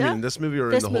Australia. Oh, you mean this movie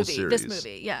or in the whole series? This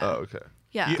movie, yeah. Oh, okay.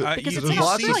 Yeah, because it's in there's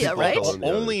lots of Australia, people right? of color.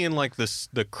 Yeah. Only in like the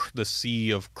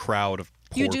sea of crowd of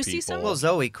poor You do people. see some? Well,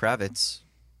 Zoe Kravitz.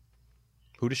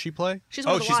 Who does she play? She's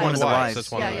one of the she's one of the wives. wives.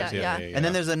 That's one of the Yeah, wives. yeah. Yeah. And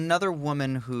then there's another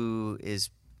woman who is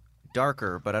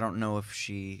darker, but I don't know if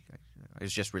she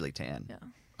is just really tan. Yeah.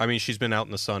 I mean, she's been out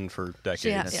in the sun for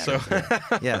decades. has, So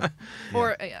Yeah.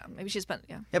 Or maybe she's been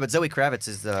Yeah, but Zoe Kravitz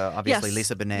is obviously Yes.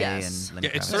 Lisa Bonet Yes. and Lenny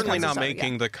yeah, it's Kravitz. certainly not Kravitz,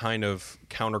 making yeah. the kind of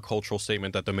countercultural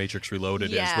statement that The Matrix Reloaded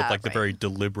is, with Yeah, like the right. very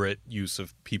deliberate use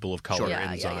of people of color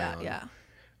in Zion.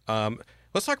 yeah.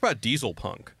 Let's talk about Diesel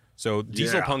Punk. So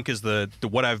Diesel Punk is the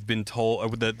what I've been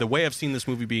told, the way I've seen this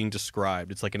movie being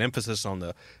described. It's like an emphasis on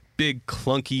the big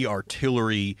clunky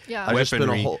artillery Yeah. I just spent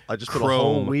weaponry. a whole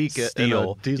chrome, week at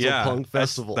steel. a Diesel Punk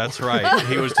festival. That's right.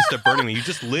 He was just at Burning Man. You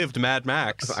just lived Mad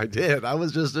Max. I did. I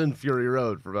was just in Fury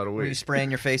Road for about a Were you week.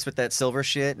 spraying your face with that silver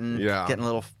shit and getting a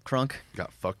little crunk?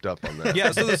 Got fucked up on that.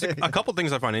 Yeah, so there's a couple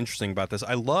things I find interesting about this.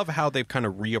 I love how they've kind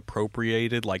of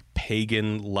reappropriated like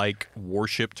pagan-like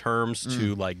worship terms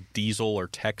to like diesel or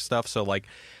tech stuff. So like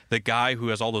the guy who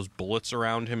has all those bullets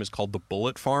around him is called the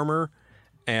Bullet Farmer,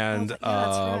 and that's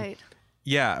right.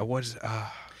 yeah, it was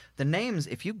The names,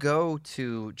 if you go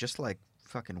to just like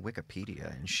fucking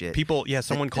Wikipedia and shit. people. Yeah,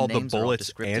 someone called the names are all bullets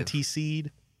descriptive.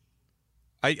 anti-seed.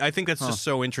 I think that's just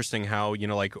so interesting how,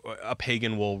 like a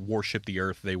pagan will worship the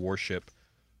earth. They worship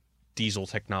diesel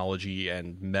technology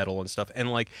and metal and stuff.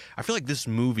 And like, I feel like this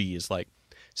movie is like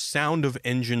sound of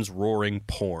engines roaring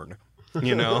porn,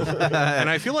 And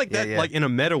I feel like that, like in a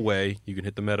meta way, you can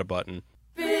hit the meta button.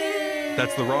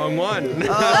 That's the wrong one.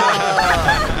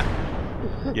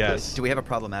 Yes. Do we have a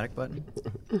problematic button?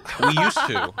 We used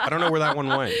to. I don't know where that one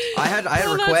went. I had Oh, that's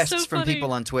requests so from funny.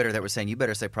 people on Twitter that were saying, you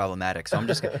better say problematic. So I'm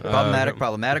just going problematic.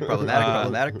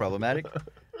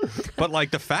 But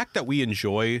like the fact that we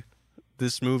enjoy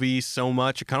this movie so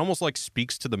much. It kind of almost like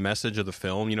speaks to the message of the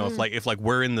film. You know, if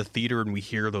we're in the theater and we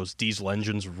hear those diesel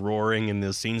engines roaring in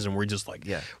the scenes, and we're just like,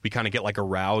 we kind of get like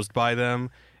aroused by them.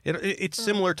 It's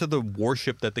similar to the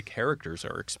worship that the characters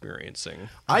are experiencing.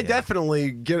 I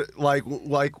definitely get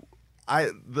the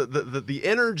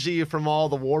energy from all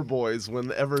the war boys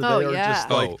whenever they're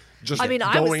just I mean,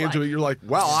 going into it. You're like,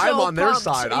 well, so I'm on their pumped.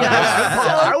 side.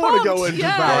 Yeah. I want to go into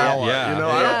Valhalla.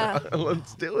 Yeah. You know,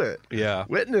 let's do it. Yeah.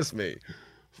 Witness me.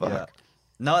 Fuck. Yeah.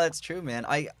 No, that's true, man.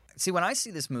 I see when I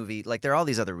see this movie, like there are all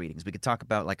these other readings. We could talk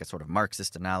about like a sort of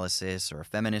Marxist analysis or a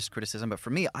feminist criticism, but for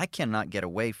me, I cannot get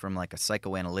away from like a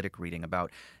psychoanalytic reading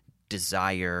about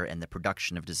desire and the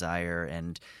production of desire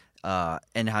and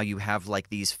how you have like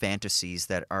these fantasies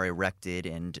that are erected,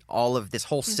 and all of this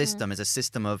whole system is a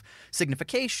system of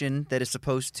signification that is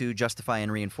supposed to justify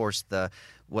and reinforce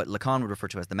what Lacan would refer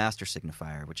to as the master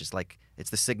signifier, which is like it's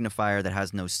the signifier that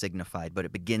has no signified, but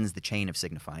it begins the chain of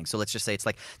signifying. So let's just say it's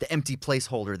like the empty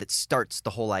placeholder that starts the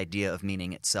whole idea of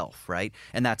meaning itself, right?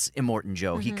 And that's Immortan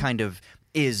Joe. He kind of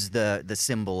is the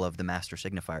symbol of the master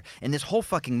signifier. In this whole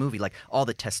fucking movie, like all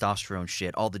the testosterone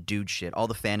shit, all the dude shit, all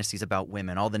the fantasies about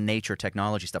women, all the nature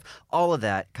technology stuff, all of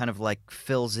that kind of like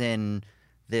fills in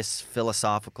this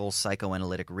philosophical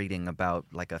psychoanalytic reading about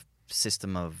like a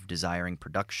system of desiring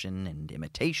production and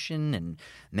imitation and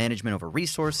management over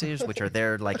resources, which are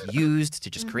there like used to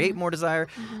just create more desire.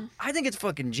 I think it's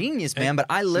fucking genius, man. But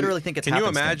I literally think it's Can you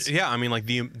happenstance. imagine? Yeah, I mean, like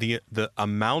the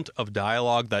amount of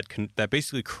dialogue that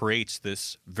basically creates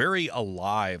this very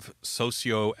alive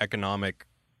socioeconomic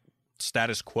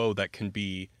status quo that can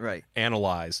be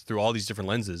analyzed through all these different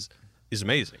lenses is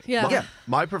amazing. Yeah.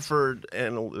 My preferred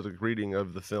analytic reading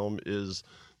of the film is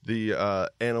the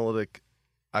analytic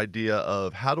idea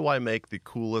of how do I make the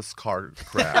coolest car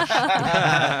crash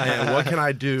and what can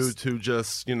I do to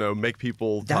just make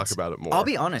people talk about it more. I'll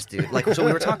be honest, dude. Like, so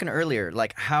we were talking earlier,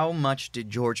 like how much did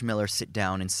George Miller sit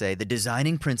down and say the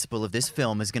designing principle of this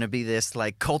film is going to be this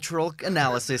like cultural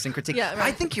analysis and critique? Yeah, right.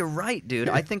 I think you're right, dude.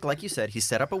 I think, like you said, he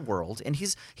set up a world and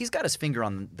he's got his finger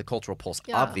on the cultural pulse,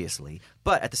 obviously.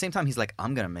 But at the same time, he's like,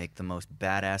 I'm going to make the most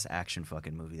badass action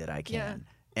fucking movie that I can. Yeah.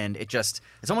 And it's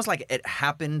almost like it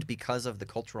happened because of the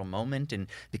cultural moment and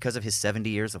because of his 70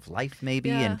 years of life, maybe,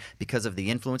 and because of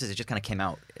the influences. It just kind of came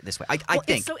out this way. I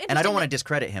think, so and I don't want to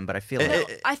discredit him, but I feel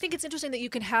like I think it's interesting that you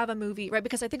can have a movie, right?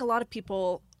 Because I think a lot of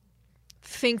people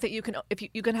think that you can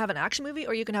have an action movie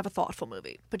or you can have a thoughtful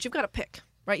movie, but you've got to pick.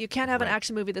 Right, you can't have an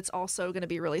action movie that's also going to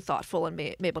be really thoughtful and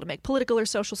be able to make political or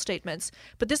social statements.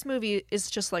 But this movie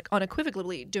is just like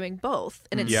unequivocally doing both,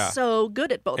 and it's so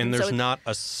good at both. And there's not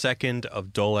a second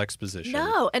of dull exposition.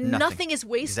 No, and nothing is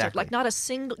wasted. Exactly. Like not a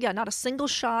single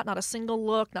shot, not a single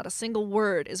look, not a single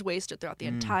word is wasted throughout the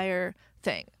entire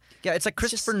thing. Yeah, it's like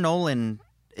Christopher Nolan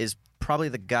is probably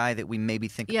the guy that we maybe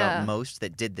think about most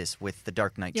that did this with the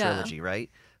Dark Knight trilogy,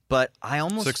 right? But I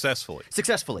almost... Successfully.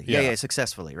 Yeah,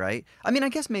 successfully, right? I mean, I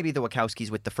guess maybe the Wachowskis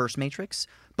with the first Matrix,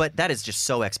 but that is just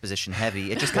so exposition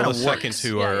heavy. It just kind of the second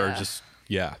two are just...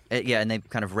 Yeah. And they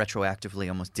kind of retroactively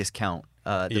almost discount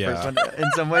the first one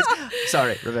in some ways.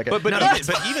 Sorry, Rebecca. But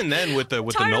even then with the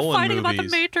Nolan fighting movies... about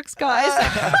the Matrix,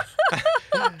 guys.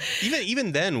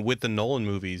 even then with the Nolan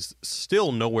movies,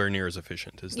 still nowhere near as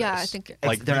efficient as this. Yeah, I think...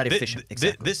 Like, they're not efficient,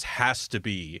 exactly. This has to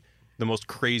be the most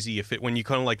crazy when you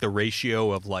kind of like the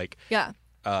ratio of like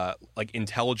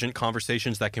intelligent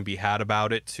conversations that can be had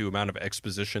about it to amount of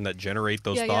exposition that generate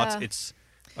those thoughts. It's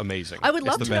amazing. I would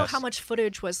love to know how much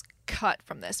footage was cut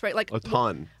from this, right? Like a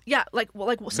ton. Yeah, so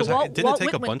didn't it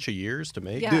take a bunch of years to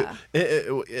make? Yeah.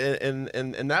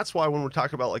 And that's why when we're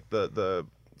talking about like the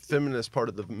feminist part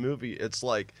of the movie, it's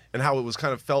like, and how it was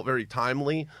kind of felt very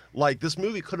timely. Like this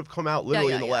movie could have come out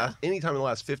literally anytime in the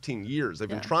last 15 years. They've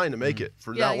been trying to make it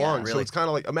for that long. Really? So it's kind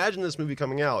of like, imagine this movie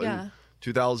coming out in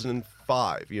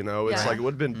 2005. It's like it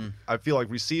would have been, I feel like,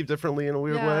 received differently in a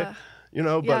weird way.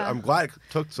 But I'm glad it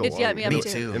took so long. Me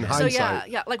too. In So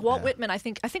hindsight. like Walt Whitman, I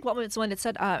think Walt Whitman's the one that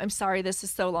said, "I'm sorry, this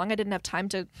is so long. I didn't have time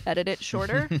to edit it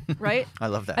shorter." Right? I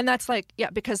love that. And that's like,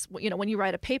 because when you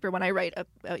write a paper, when I write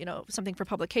something for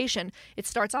publication, it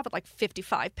starts off at like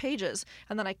 55 pages,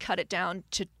 and then I cut it down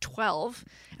to 12,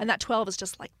 and that 12 is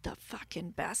just like the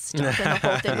fucking best stuff in the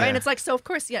whole thing, right? And it's like, so of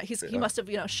course, he must have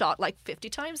shot like 50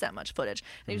 times that much footage,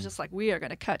 and he was just like, we are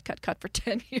going to cut for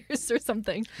 10 years or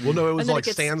something. Well, no, it was like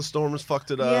sandstorms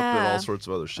fucked it up and all sorts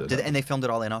of other shit. And they filmed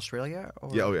it all in Australia?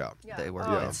 Or? Yeah. They were.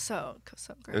 It's so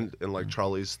great. And like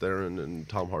Charlize Theron and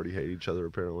Tom Hardy hate each other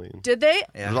apparently. Did they?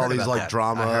 There's all these like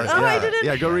drama. I didn't.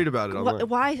 Yeah, go read about it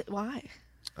online. Why?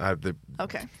 The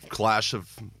Okay. Clash of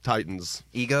Titans.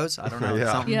 Egos? I don't know.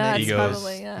 Yeah. Something Yeah, maybe. it's Egos.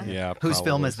 probably, yeah. Yeah. Whose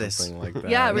film probably is this? something Like that.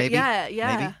 Yeah, Maybe? yeah.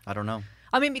 Maybe? I don't know.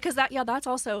 I mean, because that's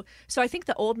also. So I think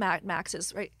the old Mad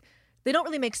Maxes, right? They don't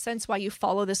really make sense why you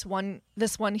follow this one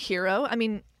hero. I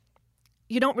mean,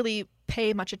 you don't really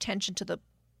pay much attention to the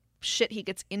shit he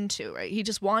gets into, right? He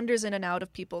just wanders in and out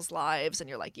of people's lives, and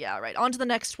you're like, yeah, right. On to the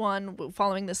next one,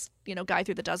 following this, guy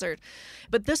through the desert.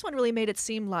 But this one really made it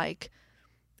seem like,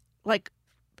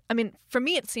 I mean, for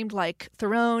me, it seemed like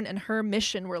Theron and her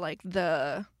mission were like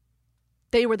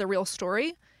they were the real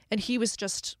story, and he was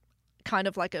just kind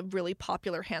of like a really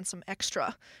popular, handsome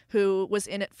extra who was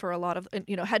in it for a lot of,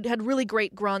 had really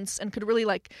great grunts and could really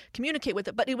like communicate with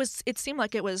it. But it seemed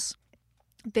like it was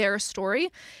their story.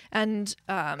 And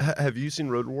Have you seen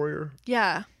Road Warrior?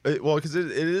 yeah, Well, because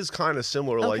it is kind of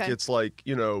similar. Like Okay. it's like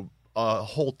a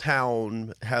whole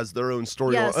town has their own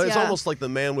story. Yes, It's yeah. almost like the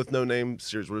Man with No Name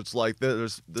series, where it's like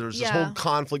there's this Yeah. whole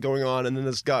conflict going on, and then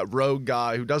this rogue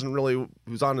guy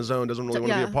who's on his own, doesn't really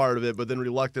want to be Yeah. a part of it, but then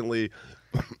reluctantly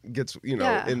gets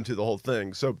Yeah. into the whole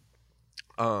thing. So,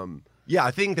 yeah,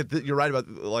 I think that you're right about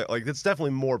like it's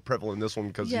definitely more prevalent in this one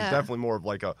because Yeah. he's definitely more of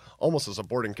like almost a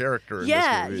supporting character. In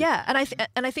yeah, this movie. yeah.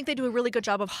 And I think they do a really good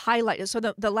job of highlighting. So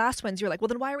the last ones, you're like, well,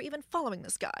 then why are we even following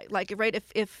this guy? Like, right?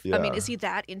 If I mean, Yeah. is he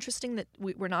that interesting that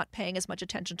we're not paying as much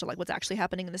attention to like what's actually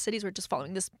happening in the cities? We're just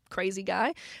following this crazy guy.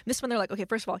 And this one, they're like, okay,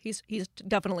 first of all, he's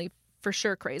definitely for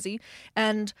sure crazy,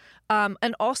 and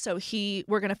also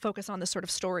we're going to focus on the sort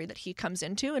of story that he comes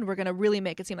into, and we're going to really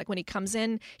make it seem like when he comes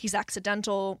in, he's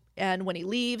accidental, and when he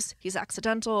leaves, he's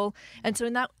accidental. And so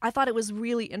in that, I thought it was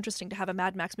really interesting to have a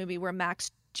Mad Max movie where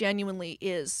Max genuinely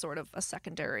is sort of a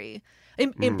secondary,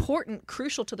 important,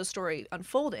 crucial to the story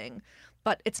unfolding,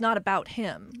 but it's not about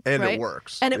him. And it right?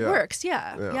 works. And it Yeah. works,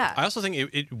 yeah. I also think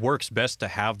it works best to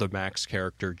have the Max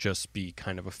character just be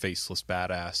kind of a faceless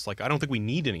badass. Like, I don't think we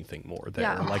need anything more there.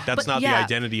 Yeah. Like, that's But not the yeah.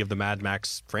 identity of the Mad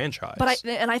Max franchise. But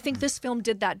I think this film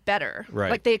did that better.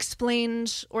 Right. Like they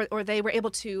explained or they were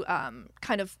able to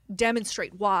kind of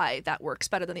demonstrate why that works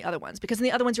better than the other ones. Because in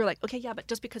the other ones you're like, okay, yeah, but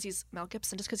just because he's Mel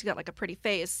Gibson, just because he's got like a pretty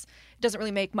face, it doesn't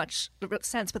really make much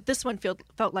sense. But this one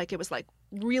felt like it was like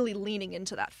really leaning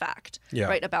into that fact, Yeah.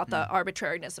 right, about the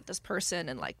arbitrariness of this person,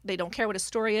 and like they don't care what his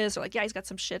story is, or like, yeah, he's got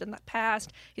some shit in the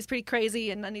past, he's pretty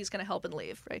crazy, and then he's going to help and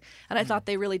leave, right? And I thought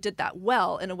they really did that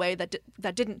well in a way that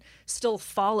that didn't still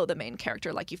follow the main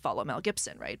character like you follow Mel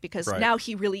Gibson, right? Because Right. now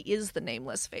he really is the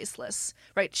nameless, faceless,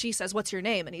 right? She says, "What's your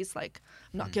name?" and he's like,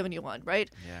 "I'm not giving you one," right?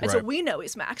 And so Right. we know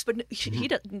he's Max, but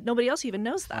nobody else even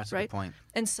knows that, That's a right? good point.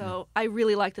 And so I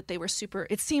really like that they were super.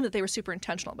 It seemed that they were super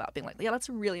intentional about being like, yeah, let's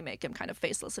really make him kind of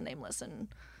faceless and nameless, and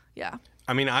yeah,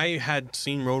 I mean, I had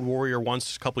seen Road Warrior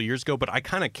once a couple years ago, but I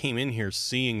kind of came in here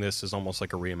seeing this as almost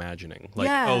like a reimagining. Like,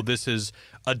 Yeah. oh, this is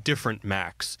a different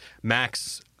Max.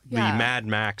 Max, Yeah. the Mad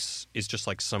Max, is just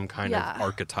like some kind Yeah. of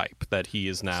archetype that he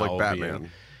is now. It's like Batman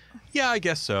being. Yeah, I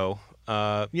guess so.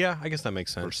 Yeah, I guess that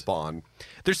makes sense. or Spawn.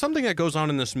 There's something that goes on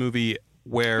in this movie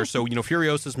where, so,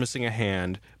 Furiosa's missing a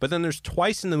hand, but then there's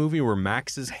twice in the movie where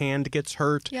Max's hand gets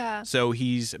hurt. Yeah. So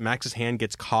Max's hand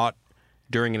gets caught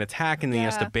during an attack, and then he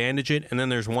has to Yeah. bandage it. And then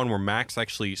there's one where Max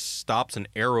actually stops an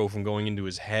arrow from going into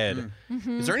his head.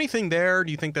 Mm-hmm. Is there anything there?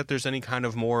 Do you think that there's any kind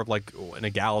of more of like an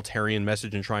egalitarian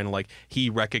message in trying to like he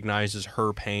recognizes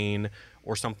her pain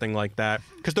or something like that?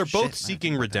 Because they're both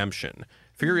seeking redemption.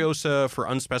 Furiosa, for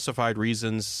unspecified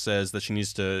reasons, says that she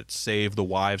needs to save the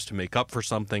wives to make up for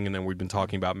something, and then we've been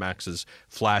talking about Max's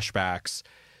flashbacks.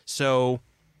 So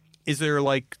is there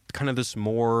like kind of this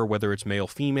more, whether it's male,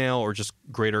 female, or just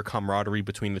greater camaraderie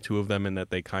between the two of them, and that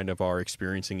they kind of are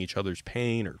experiencing each other's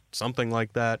pain or something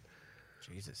like that?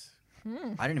 Jesus.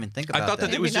 I didn't even think about I thought that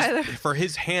Maybe it was neither. just for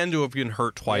his hand to have been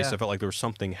hurt twice. Yeah. I felt like there was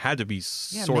something had to be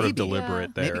Yeah, sort of maybe.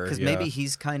 deliberate Maybe there. because yeah. maybe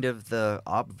he's kind of the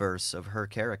obverse of her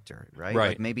character, right? Right.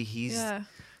 Like maybe he's Yeah.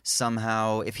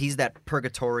 somehow, if he's that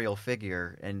purgatorial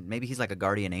figure, and maybe he's like a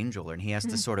guardian angel, and he has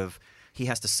to sort of, he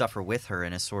has to suffer with her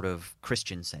in a sort of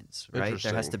Christian sense, right? There has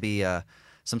Interesting. to be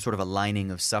some sort of a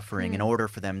lining of suffering in order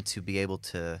for them to be able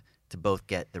to both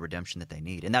get the redemption that they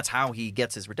need. And that's how he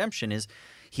gets his redemption, is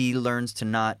he learns to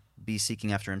not be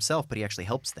seeking after himself, but he actually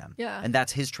helps them. Yeah. And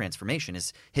that's his transformation.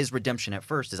 Is his redemption at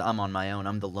first is, I'm on my own,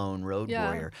 I'm the lone road Yeah.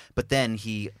 warrior. But then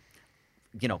he,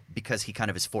 because he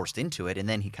kind of is forced into it, and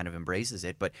then he kind of embraces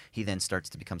it, but he then starts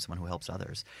to become someone who helps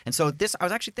others. And so I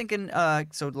was actually thinking,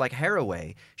 so like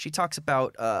Haraway, she talks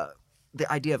about the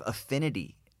idea of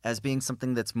affinity as being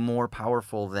something that's more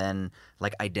powerful than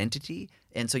like identity.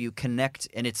 And so you connect,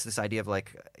 and it's this idea of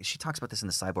like, she talks about this in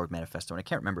the Cyborg Manifesto, and I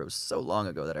can't remember, it was so long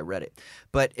ago that I read it.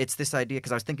 But it's this idea,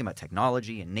 because I was thinking about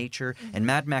technology and nature, and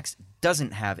Mad Max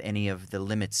doesn't have any of the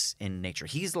limits in nature.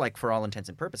 He's like, for all intents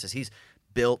and purposes, he's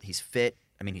built, he's fit.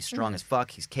 I mean, he's strong as fuck,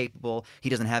 he's capable, he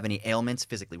doesn't have any ailments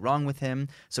physically wrong with him.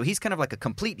 So he's kind of like a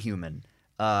complete human,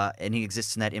 and he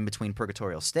exists in that in-between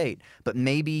purgatorial state. But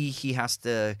maybe he has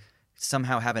to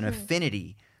somehow have an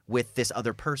affinity with this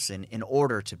other person in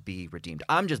order to be redeemed.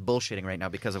 I'm just bullshitting right now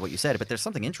because of what you said, but there's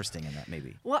something interesting in that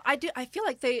maybe. Well, I feel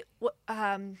like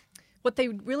what they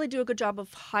really do a good job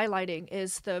of highlighting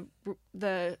is the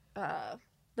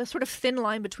sort of thin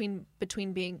line between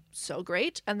being so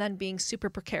great and then being super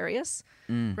precarious,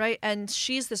 right? And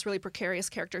she's this really precarious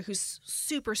character who's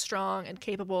super strong and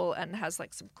capable and has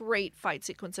like some great fight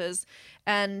sequences,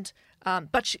 and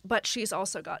but she's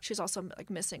also like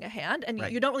missing a hand, and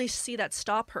Right. you don't really see that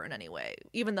stop her in any way,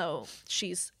 even though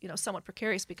she's somewhat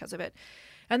precarious because of it.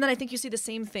 And then I think you see the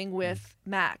same thing with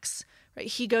Max. Right,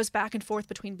 he goes back and forth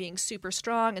between being super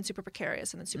strong and super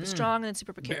precarious, and then super strong and then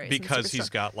super precarious. Because and super he's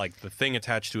strong. got like the thing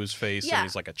attached to his face, Yeah. and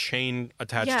he's like a chain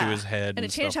attached to his head, and a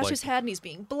chain stuff attached to like his head, and he's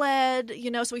being bled.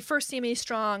 So we first see him and he's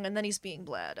strong, and then he's being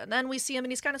bled, and then we see him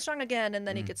and he's kind of strong again, and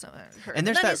then he gets hurt, And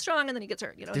there's then that- he's strong, and then he gets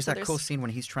hurt. There's so that cool scene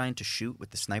when he's trying to shoot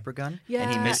with the sniper gun, and he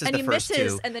Yeah, misses and the he first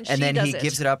misses, two, and then he she does it.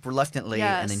 gives it up reluctantly,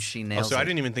 and then Yes. she Oh, nails so it. I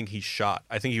didn't even think he shot.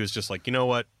 I think he was just like, you know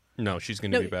what? No, she's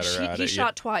going to No, be better at he it.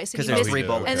 shot twice. 'Cause And there's he three missed-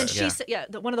 bullets. And then Yeah.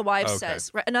 one of the wives Okay. says,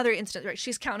 right, another instant, right,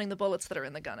 she's counting the bullets that are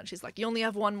in the gun, and she's like, you only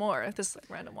have one more. This like,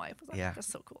 random wife. I was like, Yeah. that's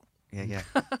so cool. Yeah.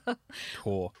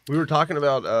 Cool. We were talking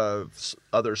about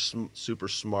other super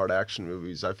smart action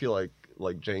movies. I feel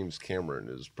like James Cameron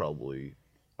is probably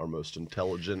our most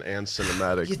intelligent and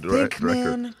cinematic You director. think,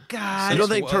 man? God. You don't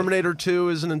think Well- Terminator 2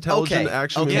 is an intelligent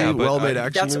action movie, Yeah, but, well-made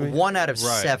action That's movie? 1 out of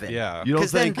Right, 7. yeah. You don't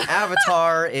Because then think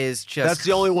Avatar is just that's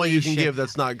the only one you can cliche. give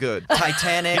that's not good?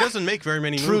 Titanic. He doesn't make very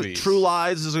many True, movies. True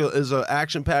Lies is a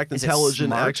action-packed, Is it intelligent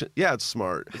smart? action. Yeah, it's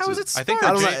smart. How is it I smart? think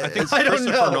I don't know, I think I don't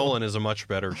Christopher know. Nolan is a much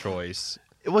better choice.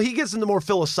 Well, he gets into more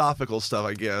philosophical stuff,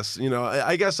 I guess.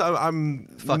 I guess I'm.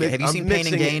 Fuck it. Have you I'm seen Pain and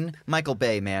mixing it. Gain? Michael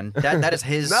Bay, man. That is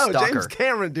his No, stalker. James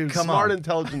Cameron, dude. Come Smart, on.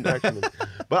 intelligent action movie.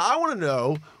 But I want to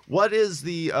know what is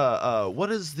the.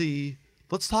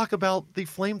 Let's talk about the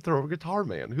flamethrower guitar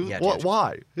man. Who? Yeah, What? Judge.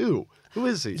 Why? Who? Who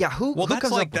is he? Yeah, who Well, that's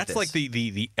comes like up with that's like this?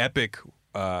 the epic.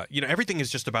 Everything is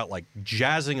just about like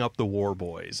jazzing up the war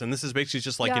boys, and this is basically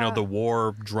just like Yeah. the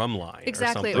war drum line,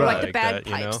 Exactly, or, or something like the that,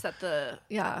 bagpipes that the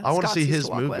I want to Scots see used his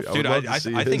walk movie. with. I would Dude, love to I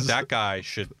see think his- that guy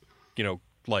should,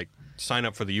 like sign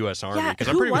up for the U.S. Army Yeah, because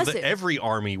who I'm pretty was sure it? every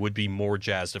army would be more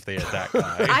jazzed if they had that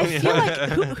guy. I feel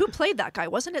like who played that guy?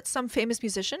 Wasn't it some famous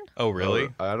musician? Oh, really?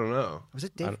 I don't know. Was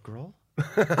it Dave Grohl?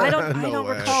 I don't way.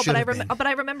 recall, but Should've been. but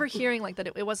I remember hearing like that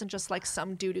it wasn't just like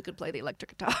some dude who could play the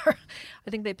electric guitar. I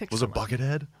think they picked Was it someone.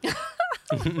 Buckethead?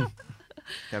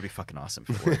 That'd be fucking awesome.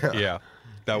 For it. Yeah,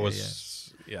 that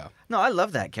was yeah. No, I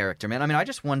love that character, man. I mean, I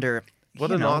just wonder. What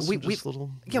you an know, awesome we, just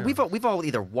little. yeah, we've all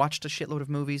either watched a shitload of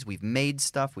movies, we've made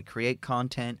stuff, we create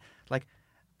content. Like,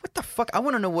 what the fuck? I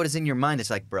want to know what is in your mind. It's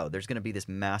like, bro, there's gonna be this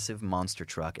massive monster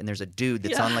truck, and there's a dude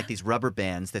that's Yeah. on like these rubber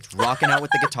bands that's rocking out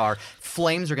with the guitar.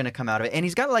 Flames are gonna come out of it, and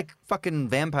he's got like fucking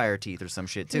vampire teeth or some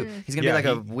shit too. He's gonna Yeah, be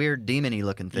like a he- weird demon-y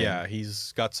looking thing. Yeah,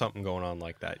 he's got something going on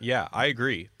like that. Yeah, I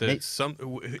agree. May-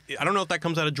 I don't know if that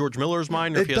comes out of George Miller's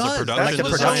mind or if It he has does. a production Like the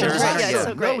designer. production designer. Yeah, it's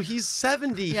so great. No, he's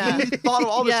 70. Yeah. He thought of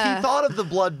all this. Yeah. He thought of the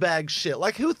blood bag shit.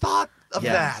 Like, who thought of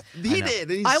Yeah, that? He I know. did.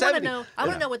 And he's I want to 70. know. I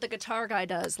want to know what the guitar guy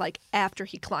does, like after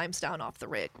he climbs down off the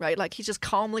rig, right? Like he just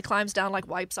calmly climbs down, like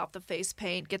wipes off the face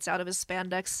paint, gets out of his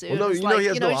spandex suit. Well, no, It's you know like, he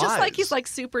has no he's just like eyes. he's like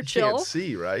super You chill. can't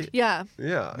see, right? Yeah.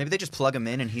 Yeah. Maybe they just plug him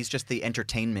in, and he's just the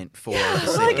entertainment for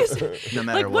the Like, city, is- no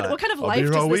matter like what kind of I'll be life here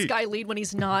does all this week. guy lead when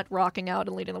he's not rocking out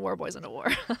and leading the war boys into war?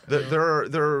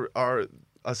 There are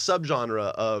a subgenre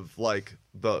of like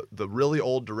the really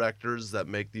old directors that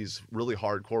make these really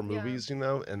hardcore movies,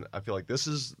 and I feel like this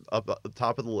is up at the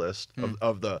top of the list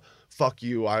of the fuck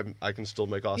you, I can still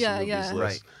make awesome Yeah, movies yeah.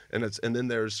 list. And then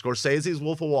there's Scorsese's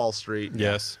Wolf of Wall Street.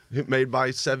 Yes. Made by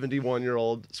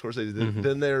 71-year-old Scorsese.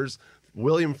 Then there's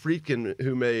William Friedkin,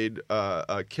 who made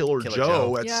Killer Joe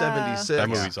Joe. at Yeah. 76. That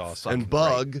movie's awesome. And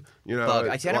Bug, Bug.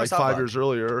 I never like saw 5 Bug. years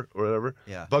earlier or whatever.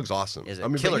 Yeah. Bug's awesome. Is it? I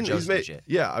mean, Killer but Joe's he's made, legit.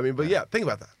 Yeah, I mean, but yeah, think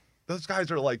about that. Those guys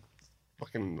are like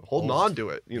fucking holding on to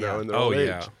it, Yeah. in their Oh, old age.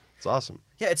 yeah. It's awesome.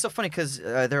 Yeah, it's so funny because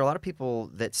there are a lot of people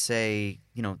that say,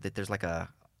 that there's like a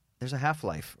there's a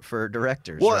half-life for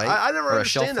directors, Well, right? I never Or a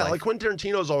understand shelf that. life. Like Quentin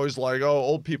Tarantino's always like,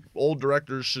 "Oh, old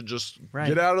directors should just Right.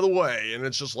 get out of the way," and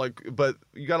it's just like, but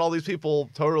you got all these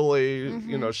people totally,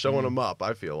 showing them up.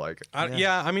 I feel like.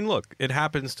 Yeah, I mean, look, it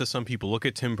happens to some people. Look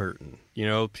at Tim Burton.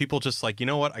 People just like, you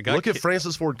know what? I got Look at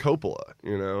Francis Ford Coppola.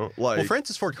 Like Well,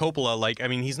 Francis Ford Coppola, like, I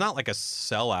mean, he's not like a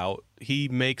sellout. He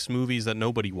makes movies that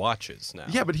nobody watches now.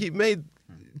 yeah,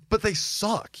 but they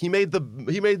suck. He made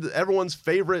everyone's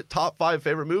favorite top 5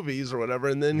 favorite movies or whatever,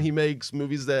 and then he makes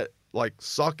movies that like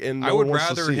suck and no I would one wants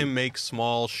to rather see. him make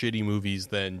small, shitty movies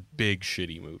than big,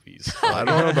 shitty movies. I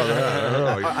don't know about that. I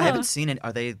don't know. I haven't seen it.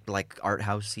 Are they like art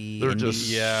housey? They're indie? just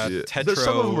Yeah, Yeah. Tetro.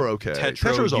 Some of them are okay.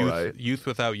 Tetro's all right. Youth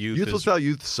Without Youth. Youth is Without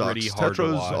Youth sucks. pretty hard to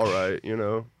Tetro's watch. all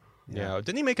right. Yeah.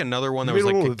 Didn't he make another one He that made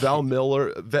was one like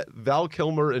with Val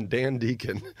Kilmer and Dan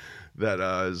Deacon that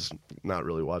is not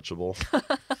really watchable.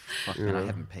 Fuck, man, I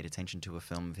haven't paid attention to a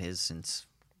film of his since.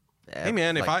 Hey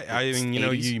man, if I mean,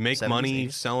 80s, you make 70s, money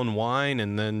 80s. selling wine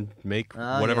and then make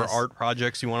whatever yes. art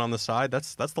projects you want on the side.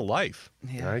 That's the life.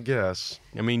 Yeah. I guess.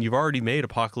 I mean, you've already made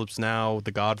Apocalypse Now,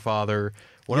 The Godfather.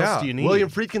 What else do you need? William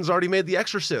Friedkin's already made The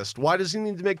Exorcist. Why does he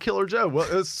need to make Killer Joe? Well,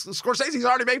 Scorsese's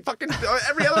already made fucking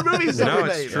every other movie he's No, ever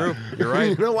it's made. true. You're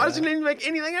right. Why does he need to make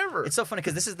anything ever? It's so funny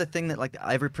because this is the thing that like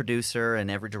every producer and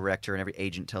every director and every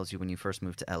agent tells you when you first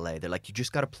move to LA. They're like, you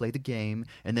just got to play the game,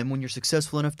 and then when you're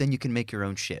successful enough, then you can make your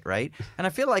own shit, right? And I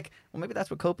feel like, well, maybe that's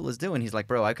what Coppola's doing. He's like,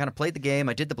 bro, I kind of played the game,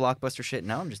 I did the blockbuster shit,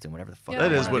 now I'm just doing whatever the fuck. Yeah. I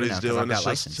That is wanna what do he's now 'cause doing. I've got It's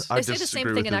license. just, They I say the same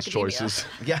disagree thing with in his academia. choices.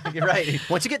 Yeah, you're right.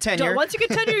 Once you get tenure, Once you get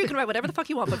tenure, you can write whatever the fuck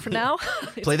you want. But for now,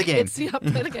 Play the game. Play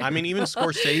the game. I mean, even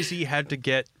Scorsese had to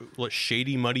get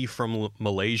shady money from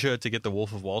Malaysia to get The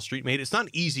Wolf of Wall Street made. It's not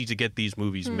easy to get these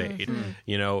movies made,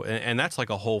 and that's like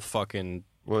a whole fucking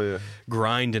Well, yeah.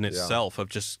 grind in itself of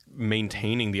just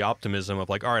maintaining the optimism of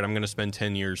like, all right, I'm going to spend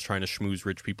 10 years trying to schmooze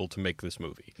rich people to make this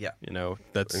movie. Yeah.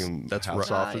 That's And that's hats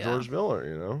rough. off to Yeah. George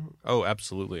Miller, Oh,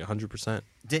 absolutely, 100%.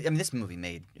 I mean, this movie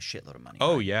made a shitload of money.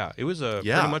 Oh right? yeah, it was Yeah.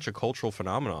 pretty much a cultural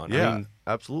phenomenon. Yeah, I mean,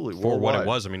 absolutely. for what it Worldwide.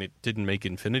 was. I mean, it didn't make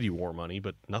Infinity War money,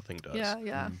 but nothing does.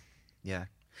 yeah. Yeah.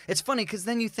 It's funny because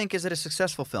then you think, is it a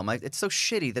successful film? It's so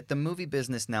shitty that the movie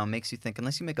business now makes you think,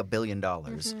 unless you make $1 billion,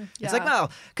 it's like, Yeah. no.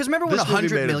 Because remember when This movie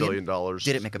 $100 made million $1 billion.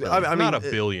 did it make $1 billion? I mean, Not a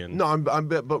billion. No,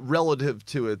 but relative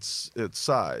to its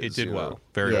size, It did you know. well,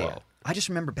 very Yeah. well. I just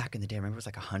remember back in the day, I remember it was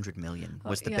like $100 million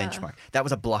was the yeah. benchmark. That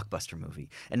was a blockbuster movie.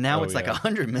 And now Oh, it's like yeah.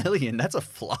 $100 million. That's a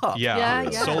flop. Yeah,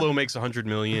 Yeah. Solo makes 100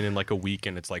 million in like a week,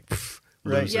 and it's like pff,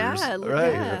 Right. losers. Yeah,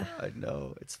 Right. yeah. I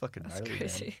know. It's fucking That's gnarly, man.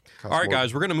 crazy. All right,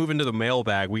 guys, we're gonna move into the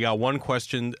mailbag. We got one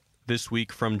question this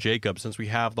week from Jacob. Since we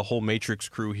have the whole Matrix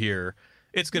crew here,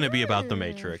 it's gonna be about the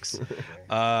Matrix.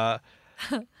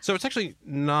 So it's actually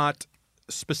not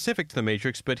specific to the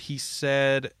Matrix, but he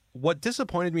said, what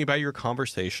disappointed me about your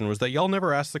conversation was that y'all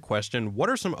never asked the question, what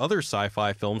are some other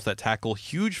sci-fi films that tackle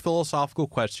huge philosophical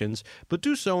questions, but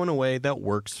do so in a way that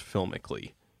works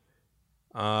filmically?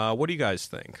 What do you guys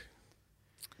think?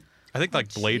 I think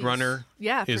like Blade jeez. Runner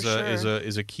Yeah, for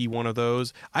is a key one of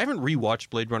those. I haven't rewatched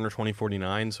Blade Runner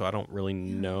 2049, so I don't really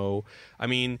know. I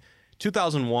mean,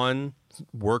 2001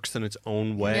 works in its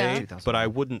own way, Yeah. but I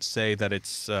wouldn't say that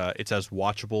it's as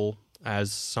watchable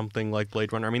as something like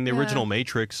Blade Runner. I mean, the Yeah. original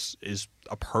Matrix is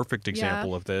a perfect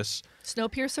example of this.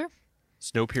 Snowpiercer.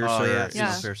 Snowpiercer Oh, yeah. is Yeah.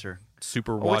 Snowpiercer.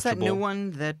 super watchable. What's that new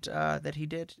one that he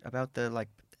did about the like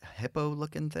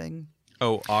hippo-looking thing?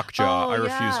 Oh, Okja. Oh, I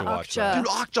refuse yeah, to watch Okja. that. Dude,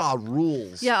 Okja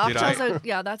rules. Yeah, Dude,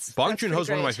 yeah, that's Bong that's Joon-ho is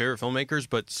pretty one of my great. favorite filmmakers,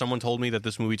 but someone told me that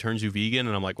this movie turns you vegan,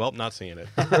 and I'm like, well, not seeing it.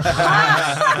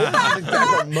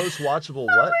 Most watchable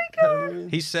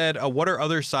what? He said, what are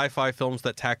other sci-fi films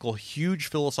that tackle huge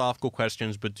philosophical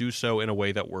questions but do so in a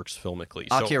way that works filmically?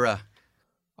 So, Akira.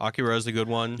 Akira is a good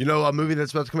one. You know, a movie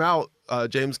that's about to come out,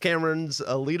 James Cameron's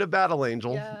Alita Battle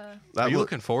Angel. Yeah. That Are you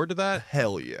look- looking forward to that?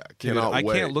 Hell yeah. Dude, Cannot I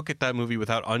wait. can't look at that movie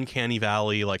without Uncanny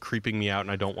Valley like creeping me out, and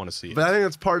I don't want to see it. But I think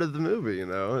that's part of the movie,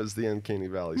 is the Uncanny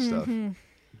Valley stuff.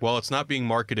 Well, it's not being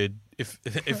marketed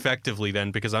effectively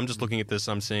then, because I'm just looking at this.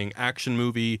 I'm saying action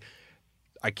movie.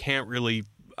 I can't really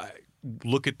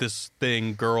look at this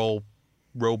thing, girl,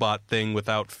 robot thing,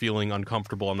 without feeling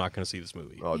uncomfortable. I'm not going to see this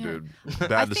movie. Oh, Yeah. dude. I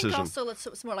Bad think decision. also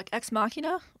it's more like Ex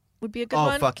Machina would be a good Oh,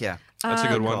 one. fuck yeah. That's a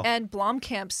good one. And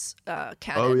Blomkamp's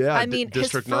canon. Oh, yeah, I mean,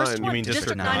 District his first 9. one, You mean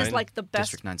District 9 is 9? like the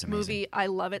best District 9's amazing. movie. I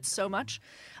love it so much.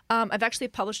 I've actually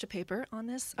published a paper on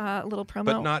this, little promo.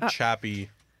 But not Chappie.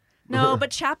 No,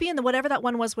 but Chappie and whatever that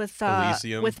one was with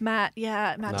Elysium? Matt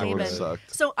That one Damon.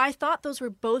 sucked. So I thought those were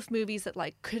both movies that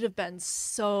like could have been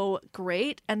so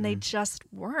great, and they just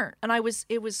weren't. And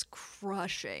it was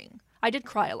crushing. I did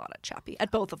cry a lot at Chappie,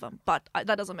 at both of them, but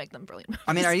that doesn't make them brilliant movies.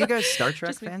 I mean, are you guys Star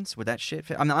Trek fans? Would that shit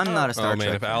fit? I'm not a Star Oh man,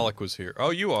 Trek if fan. Alec was here. Oh,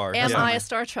 you are. Am Yeah. I a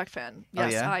Star Trek fan?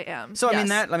 Yes, yeah? I am. So Yes.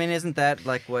 isn't that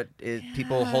like what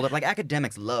people hold up? Like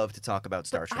academics love to talk about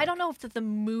Star Trek. I don't know if the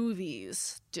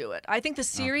movies do it. I think the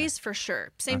series for sure.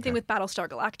 Same thing with Battlestar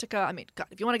Galactica. I mean, God,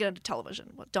 if you want to get into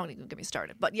television, well, don't even get me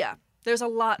started. But yeah, there's a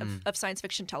lot of science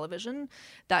fiction television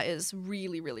that is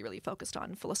really, really, really focused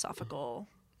on philosophical.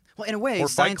 Well, in a way, Or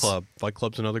Fight science. Club. Fight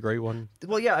Club's another great one.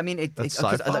 Well, yeah, I mean, That's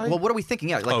 'cause, sci-fi? well, what are we thinking?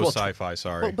 Yeah, like, Oh, well, sci-fi.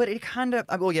 Sorry. Well, but it kind of.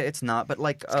 Well, yeah, it's not. But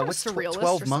like, kinda what's surrealist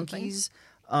 12 or something. Monkeys?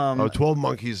 12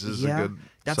 Monkeys is yeah, a good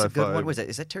that's sci-fi. a good. What was it?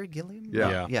 Is that Terry Gilliam?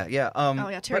 Yeah. yeah. Oh,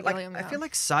 yeah, Terry but, like, Gilliam, I yeah. feel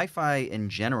like sci-fi in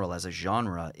general, as a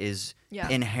genre, is Yeah.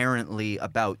 inherently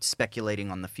about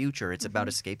speculating on the future. It's Mm-hmm. about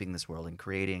escaping this world and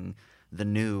creating the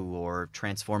new, or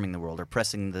transforming the world, or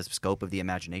pressing the scope of the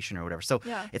imagination, or whatever. So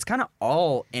Yeah. it's kind of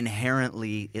all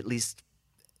inherently, at least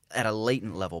at a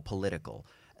latent level, political.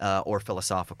 Or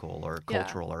philosophical, or Yeah.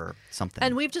 cultural, or something.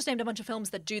 And we've just named a bunch of films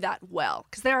that do that well,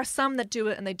 because there are some that do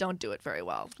it and they don't do it very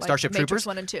well. Like Starship Matrix Troopers?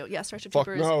 1 and 2. Yeah, Starship Fuck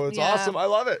Troopers. no, it's yeah. awesome. I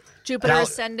love it. Jupiter Now-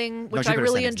 Ascending, which I Jupiter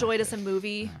really Ascending's not enjoyed good. as a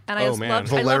movie, and Oh, I just man. loved.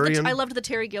 Valerian? I loved the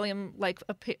Terry Gilliam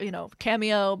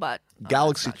cameo, but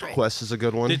Galaxy not great. Quest is a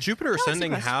good one. Did Jupiter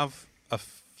Ascending Quest. have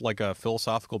like a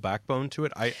philosophical backbone to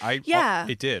it? Yeah.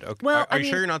 It did. Okay. Well, are I you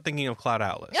sure mean- you're not thinking of Cloud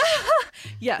Atlas?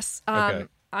 yes. Okay.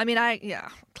 I mean,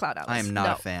 Cloud Atlas. I am not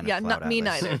no. a fan Yeah, of not Cloud me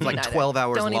Atlas. neither. It's me like neither. 12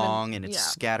 hours Don't even- long, and it's yeah,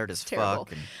 scattered as terrible.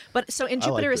 fuck. And But so in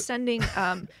Jupiter it. Ascending,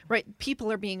 right,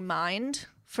 people are being mined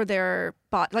for their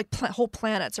whole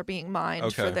planets are being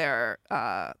mined for Okay.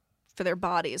 their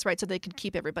bodies, right? So they can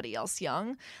keep everybody else young.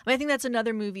 I mean, I think that's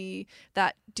another movie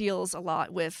that deals a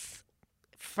lot with,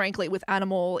 frankly, with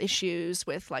animal issues,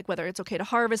 with like whether it's okay to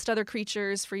harvest other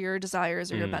creatures for your desires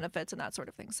or your benefits and that sort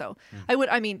of thing. So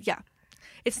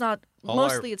it's not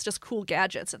mostly it's just cool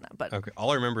gadgets in them, but Okay.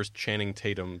 All I remember is Channing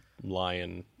Tatum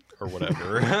lion or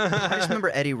whatever. I just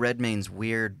remember Eddie Redmayne's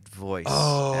weird voice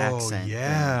accent.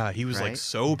 yeah, thing, he was like right?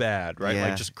 so bad, right? Yeah.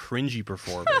 Like just cringy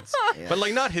performance. But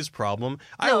like not his problem.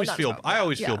 I No, always not his feel problem. I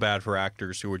always feel Yeah. bad for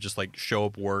actors who would just like show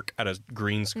up work at a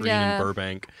green screen Yeah. in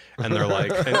Burbank, and they're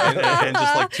like, and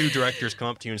just like two directors come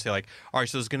up to you and say like, all right,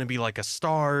 so there's gonna be like a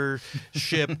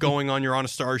starship going on. You're on a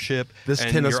starship. This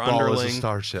and tennis your ball is a underling-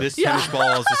 starship. This Yeah. tennis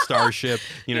ball is a starship.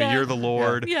 You know, Yeah. you're the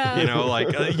Lord. Yeah. You know,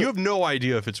 like you have no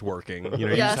idea if it's working. You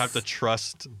know, you Yes. just have to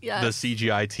trust Yes. the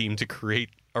CGI team to create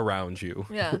around you.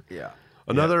 yeah. Yeah.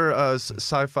 Another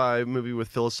sci-fi movie with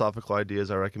philosophical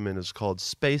ideas I recommend is called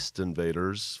Spaced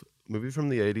Invaders. Movie from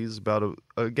the 80s about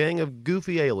a gang of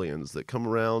goofy aliens that come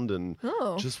around and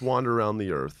Oh. just wander around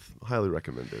the Earth. Highly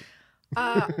recommend it.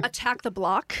 Attack the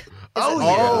Block. Oh,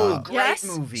 Oh, yeah. great Yes,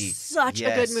 movie. Such a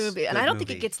Yes, good movie, and good I don't think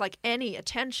movie. it gets like any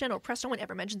attention or press. No one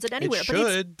ever mentions it anywhere.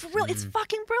 should. But it's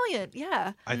fucking brilliant.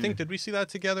 Yeah. I think did we see that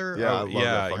together? Yeah, I Oh, love that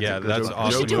yeah, fucking yeah. good That's joke. awesome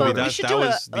We should do movie. a- we That should that do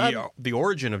was a, the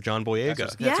origin of John Boyega.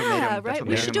 That's what Yeah, made him- that's right. what We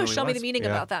made should him do a who he Show Me the was. Meaning Yeah.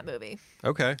 about that movie.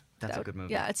 Okay. That's a good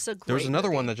movie. Yeah, it's a great There was another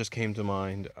movie. one that just came to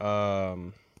mind. I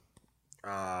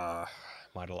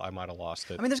might have lost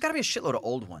it. I mean, there's got to be a shitload of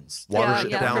old ones, Watership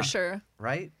yeah, Down. for sure.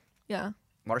 right? Yeah.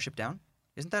 Watership Down?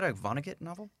 Isn't that a Vonnegut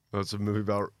novel? No, it's a movie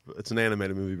about. It's an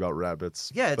animated movie about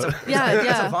rabbits. Yeah, it's a Yeah, it's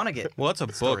yeah. a Vonnegut. well, that's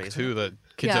a story, book isn't too that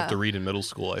kids Yeah. have to read in middle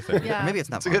school. I think. Yeah. Maybe it's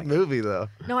not. It's a good Vonnegut. movie though.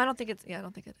 No, I don't think it's. Yeah, I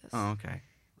don't think it is. Oh, okay.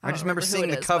 I I don't just remember remember who seeing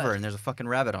it the is, cover, but- and there's a fucking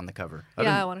rabbit on the cover.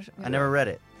 Yeah, I want to. I never read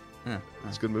it.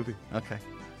 It's a good movie. Okay.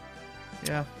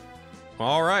 Yeah.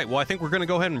 All right. Well, I think we're going to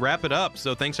go ahead and wrap it up.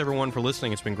 So thanks everyone for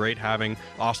listening. It's been great having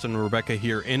Austin and Rebecca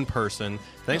here in person.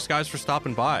 Thanks guys for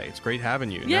stopping by. It's great having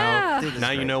you. Yeah. Dude, this Now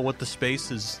is you great. know what the space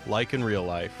is like in real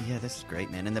life. Yeah, this is great,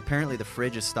 man. And apparently the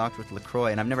fridge is stocked with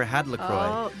LaCroix, and I've never had LaCroix.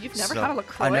 Oh, you've never had a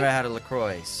LaCroix? I've never had a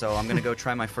LaCroix, so I'm going to go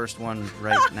try my first one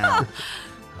right now.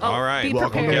 All right. Be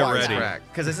Welcome to prepared. Get Wise ready. Crack.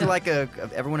 Because this is like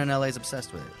everyone in LA is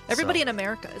obsessed with it. Everybody so. in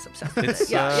America is obsessed with It's, it.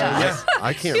 Yeah, yeah.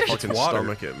 I can't fucking water.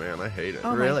 stomach it, man. I hate it.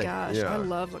 Oh Really? my gosh, Yeah. I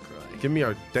love LaCroix. Give me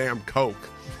a damn Coke.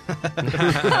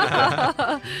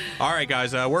 All right,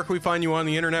 guys. Where can we find you on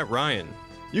the internet, Ryan?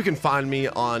 You can find me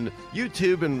on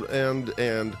YouTube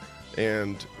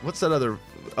and what's that other?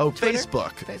 Oh, Twitter?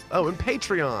 Facebook. Facebook. Oh, and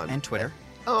Patreon. And Twitter.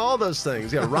 Oh, all those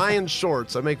things. Yeah, Ryan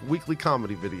Shorts. I make weekly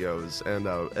comedy videos, and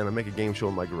I make a game show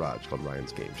in my garage called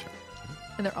Ryan's Game Show.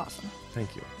 And they're awesome.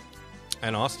 Thank you.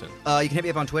 And Austin. You can hit me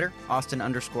up on Twitter,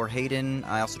 Austin_Hayden.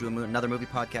 I also do another movie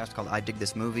podcast called I Dig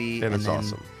This Movie. And it's then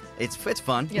awesome. It's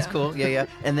fun. It's Yeah. cool. Yeah, yeah.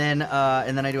 And then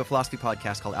I do a philosophy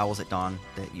podcast called Owls at Dawn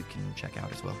that you can check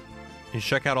out as well. You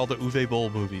check out all the Uwe Boll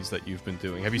movies that you've been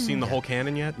doing. Have you seen the whole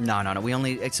canon yet? No. We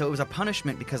only so it was a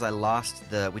punishment because I lost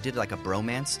we did like a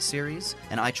bromance series,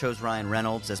 and I chose Ryan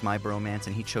Reynolds as my bromance,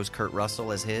 and he chose Kurt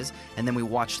Russell as his. And then we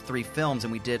watched 3 films,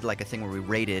 and we did like a thing where we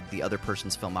rated the other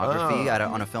person's filmography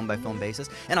on a film by film basis,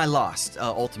 and I lost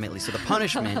ultimately. So the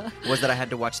punishment was that I had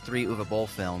to watch 3 Uwe Boll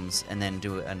films and then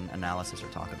do an analysis or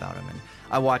talk about them. And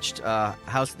I watched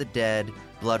House of the Dead,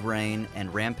 Blood Rain,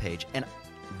 and Rampage, and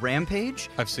Rampage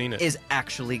I've seen it. is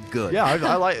actually good. Yeah,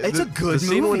 I like It's a good the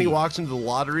scene when he movie. walks into the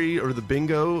lottery or the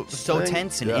bingo. So thing.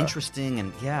 tense and Yeah. interesting,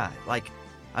 and like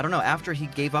I don't know, after he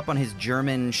gave up on his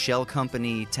German shell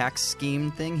company tax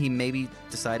scheme thing, he maybe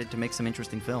decided to make some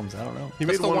interesting films. I don't know. He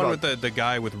That's made the one about- with the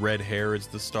guy with red hair as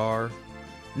the star.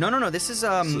 No, this is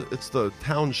It's the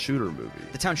town shooter movie.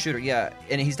 The Town Shooter, yeah,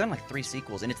 and he's done like 3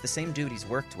 sequels, and it's the same dude he's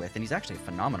worked with, and he's actually a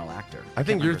phenomenal actor. I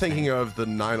think Can't you're remember his thinking name. of the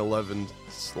 9/11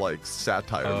 like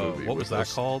satire movie. What was with that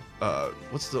those- called?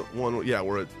 What's the one? Yeah,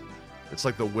 where it's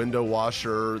like the window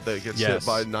washer that gets Yes. hit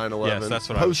by 9/11. Yes, that's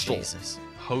what I was- Postal. Jesus.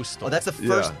 Postal. Oh, that's the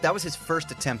first. Yeah. That was his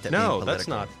first attempt at No, being political. that's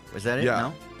not. Was that it? Yeah,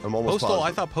 No. I'm almost Postal. I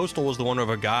positive. thought Postal was the one of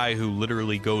a guy who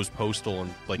literally goes postal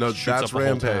and like No, shoots that's up a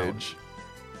whole town. Rampage.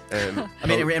 And I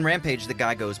mean, in Rampage, the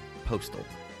guy goes postal.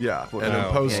 yeah, and Oh, in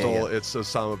Postal, yeah. it's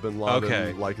Osama bin Laden,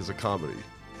 Okay. like as a comedy.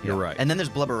 You're Yeah. right. And then there's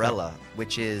Blubberella,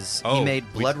 which is Oh, he made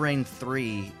we- Blood Rain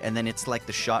 3, and then it's like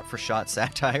the shot-for-shot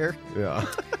satire. Yeah.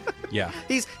 Yeah.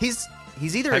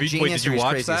 He's either Have a you- wait, genius did you or he's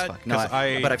watch crazy that? as fuck. No, 'Cause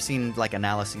I- but I've seen like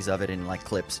analyses of it in like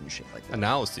clips and shit like that.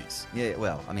 Analyses. Yeah,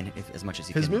 well, I mean, as much as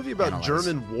he His can movie about analyze.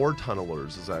 German war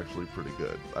tunnelers is actually pretty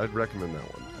good. I'd recommend that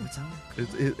one. What's that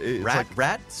one? It's Rat, like,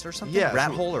 rats or something? yeah, Rat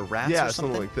some- hole or rats yeah, or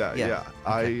something? like that. Yeah,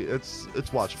 it's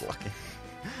watchable.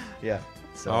 Yeah.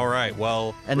 So. All right.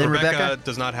 Well, And then Rebecca?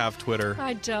 does not have Twitter.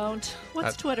 I don't.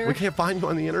 What's Twitter? We can't find you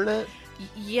on the internet.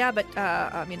 Yeah, but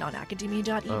I mean on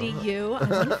academia.edu.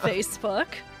 I'm on Facebook.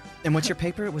 And what's your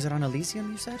paper? Was it on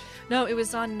Elysium? You said? No, it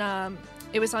was on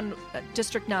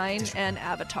District 9 and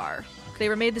Avatar. They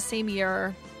were made the same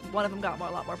year. One of them got a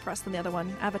lot more press than the other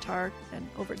one. Avatar and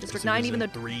over District 9, even though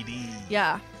 3D.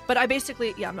 yeah. But I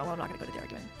basically I'm not going to go to the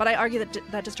argument. But I argue that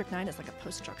that District 9 is like a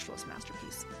post-structuralist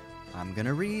masterpiece. I'm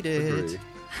gonna read it. Agree.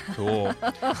 Cool.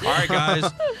 All right, guys.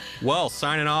 Well,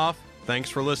 signing off. Thanks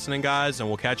for listening, guys, and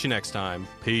we'll catch you next time.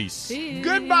 Peace. Peace.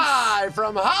 Goodbye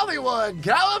from Hollywood,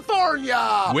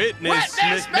 California. Witness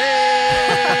Witness me.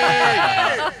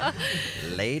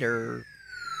 me! Later.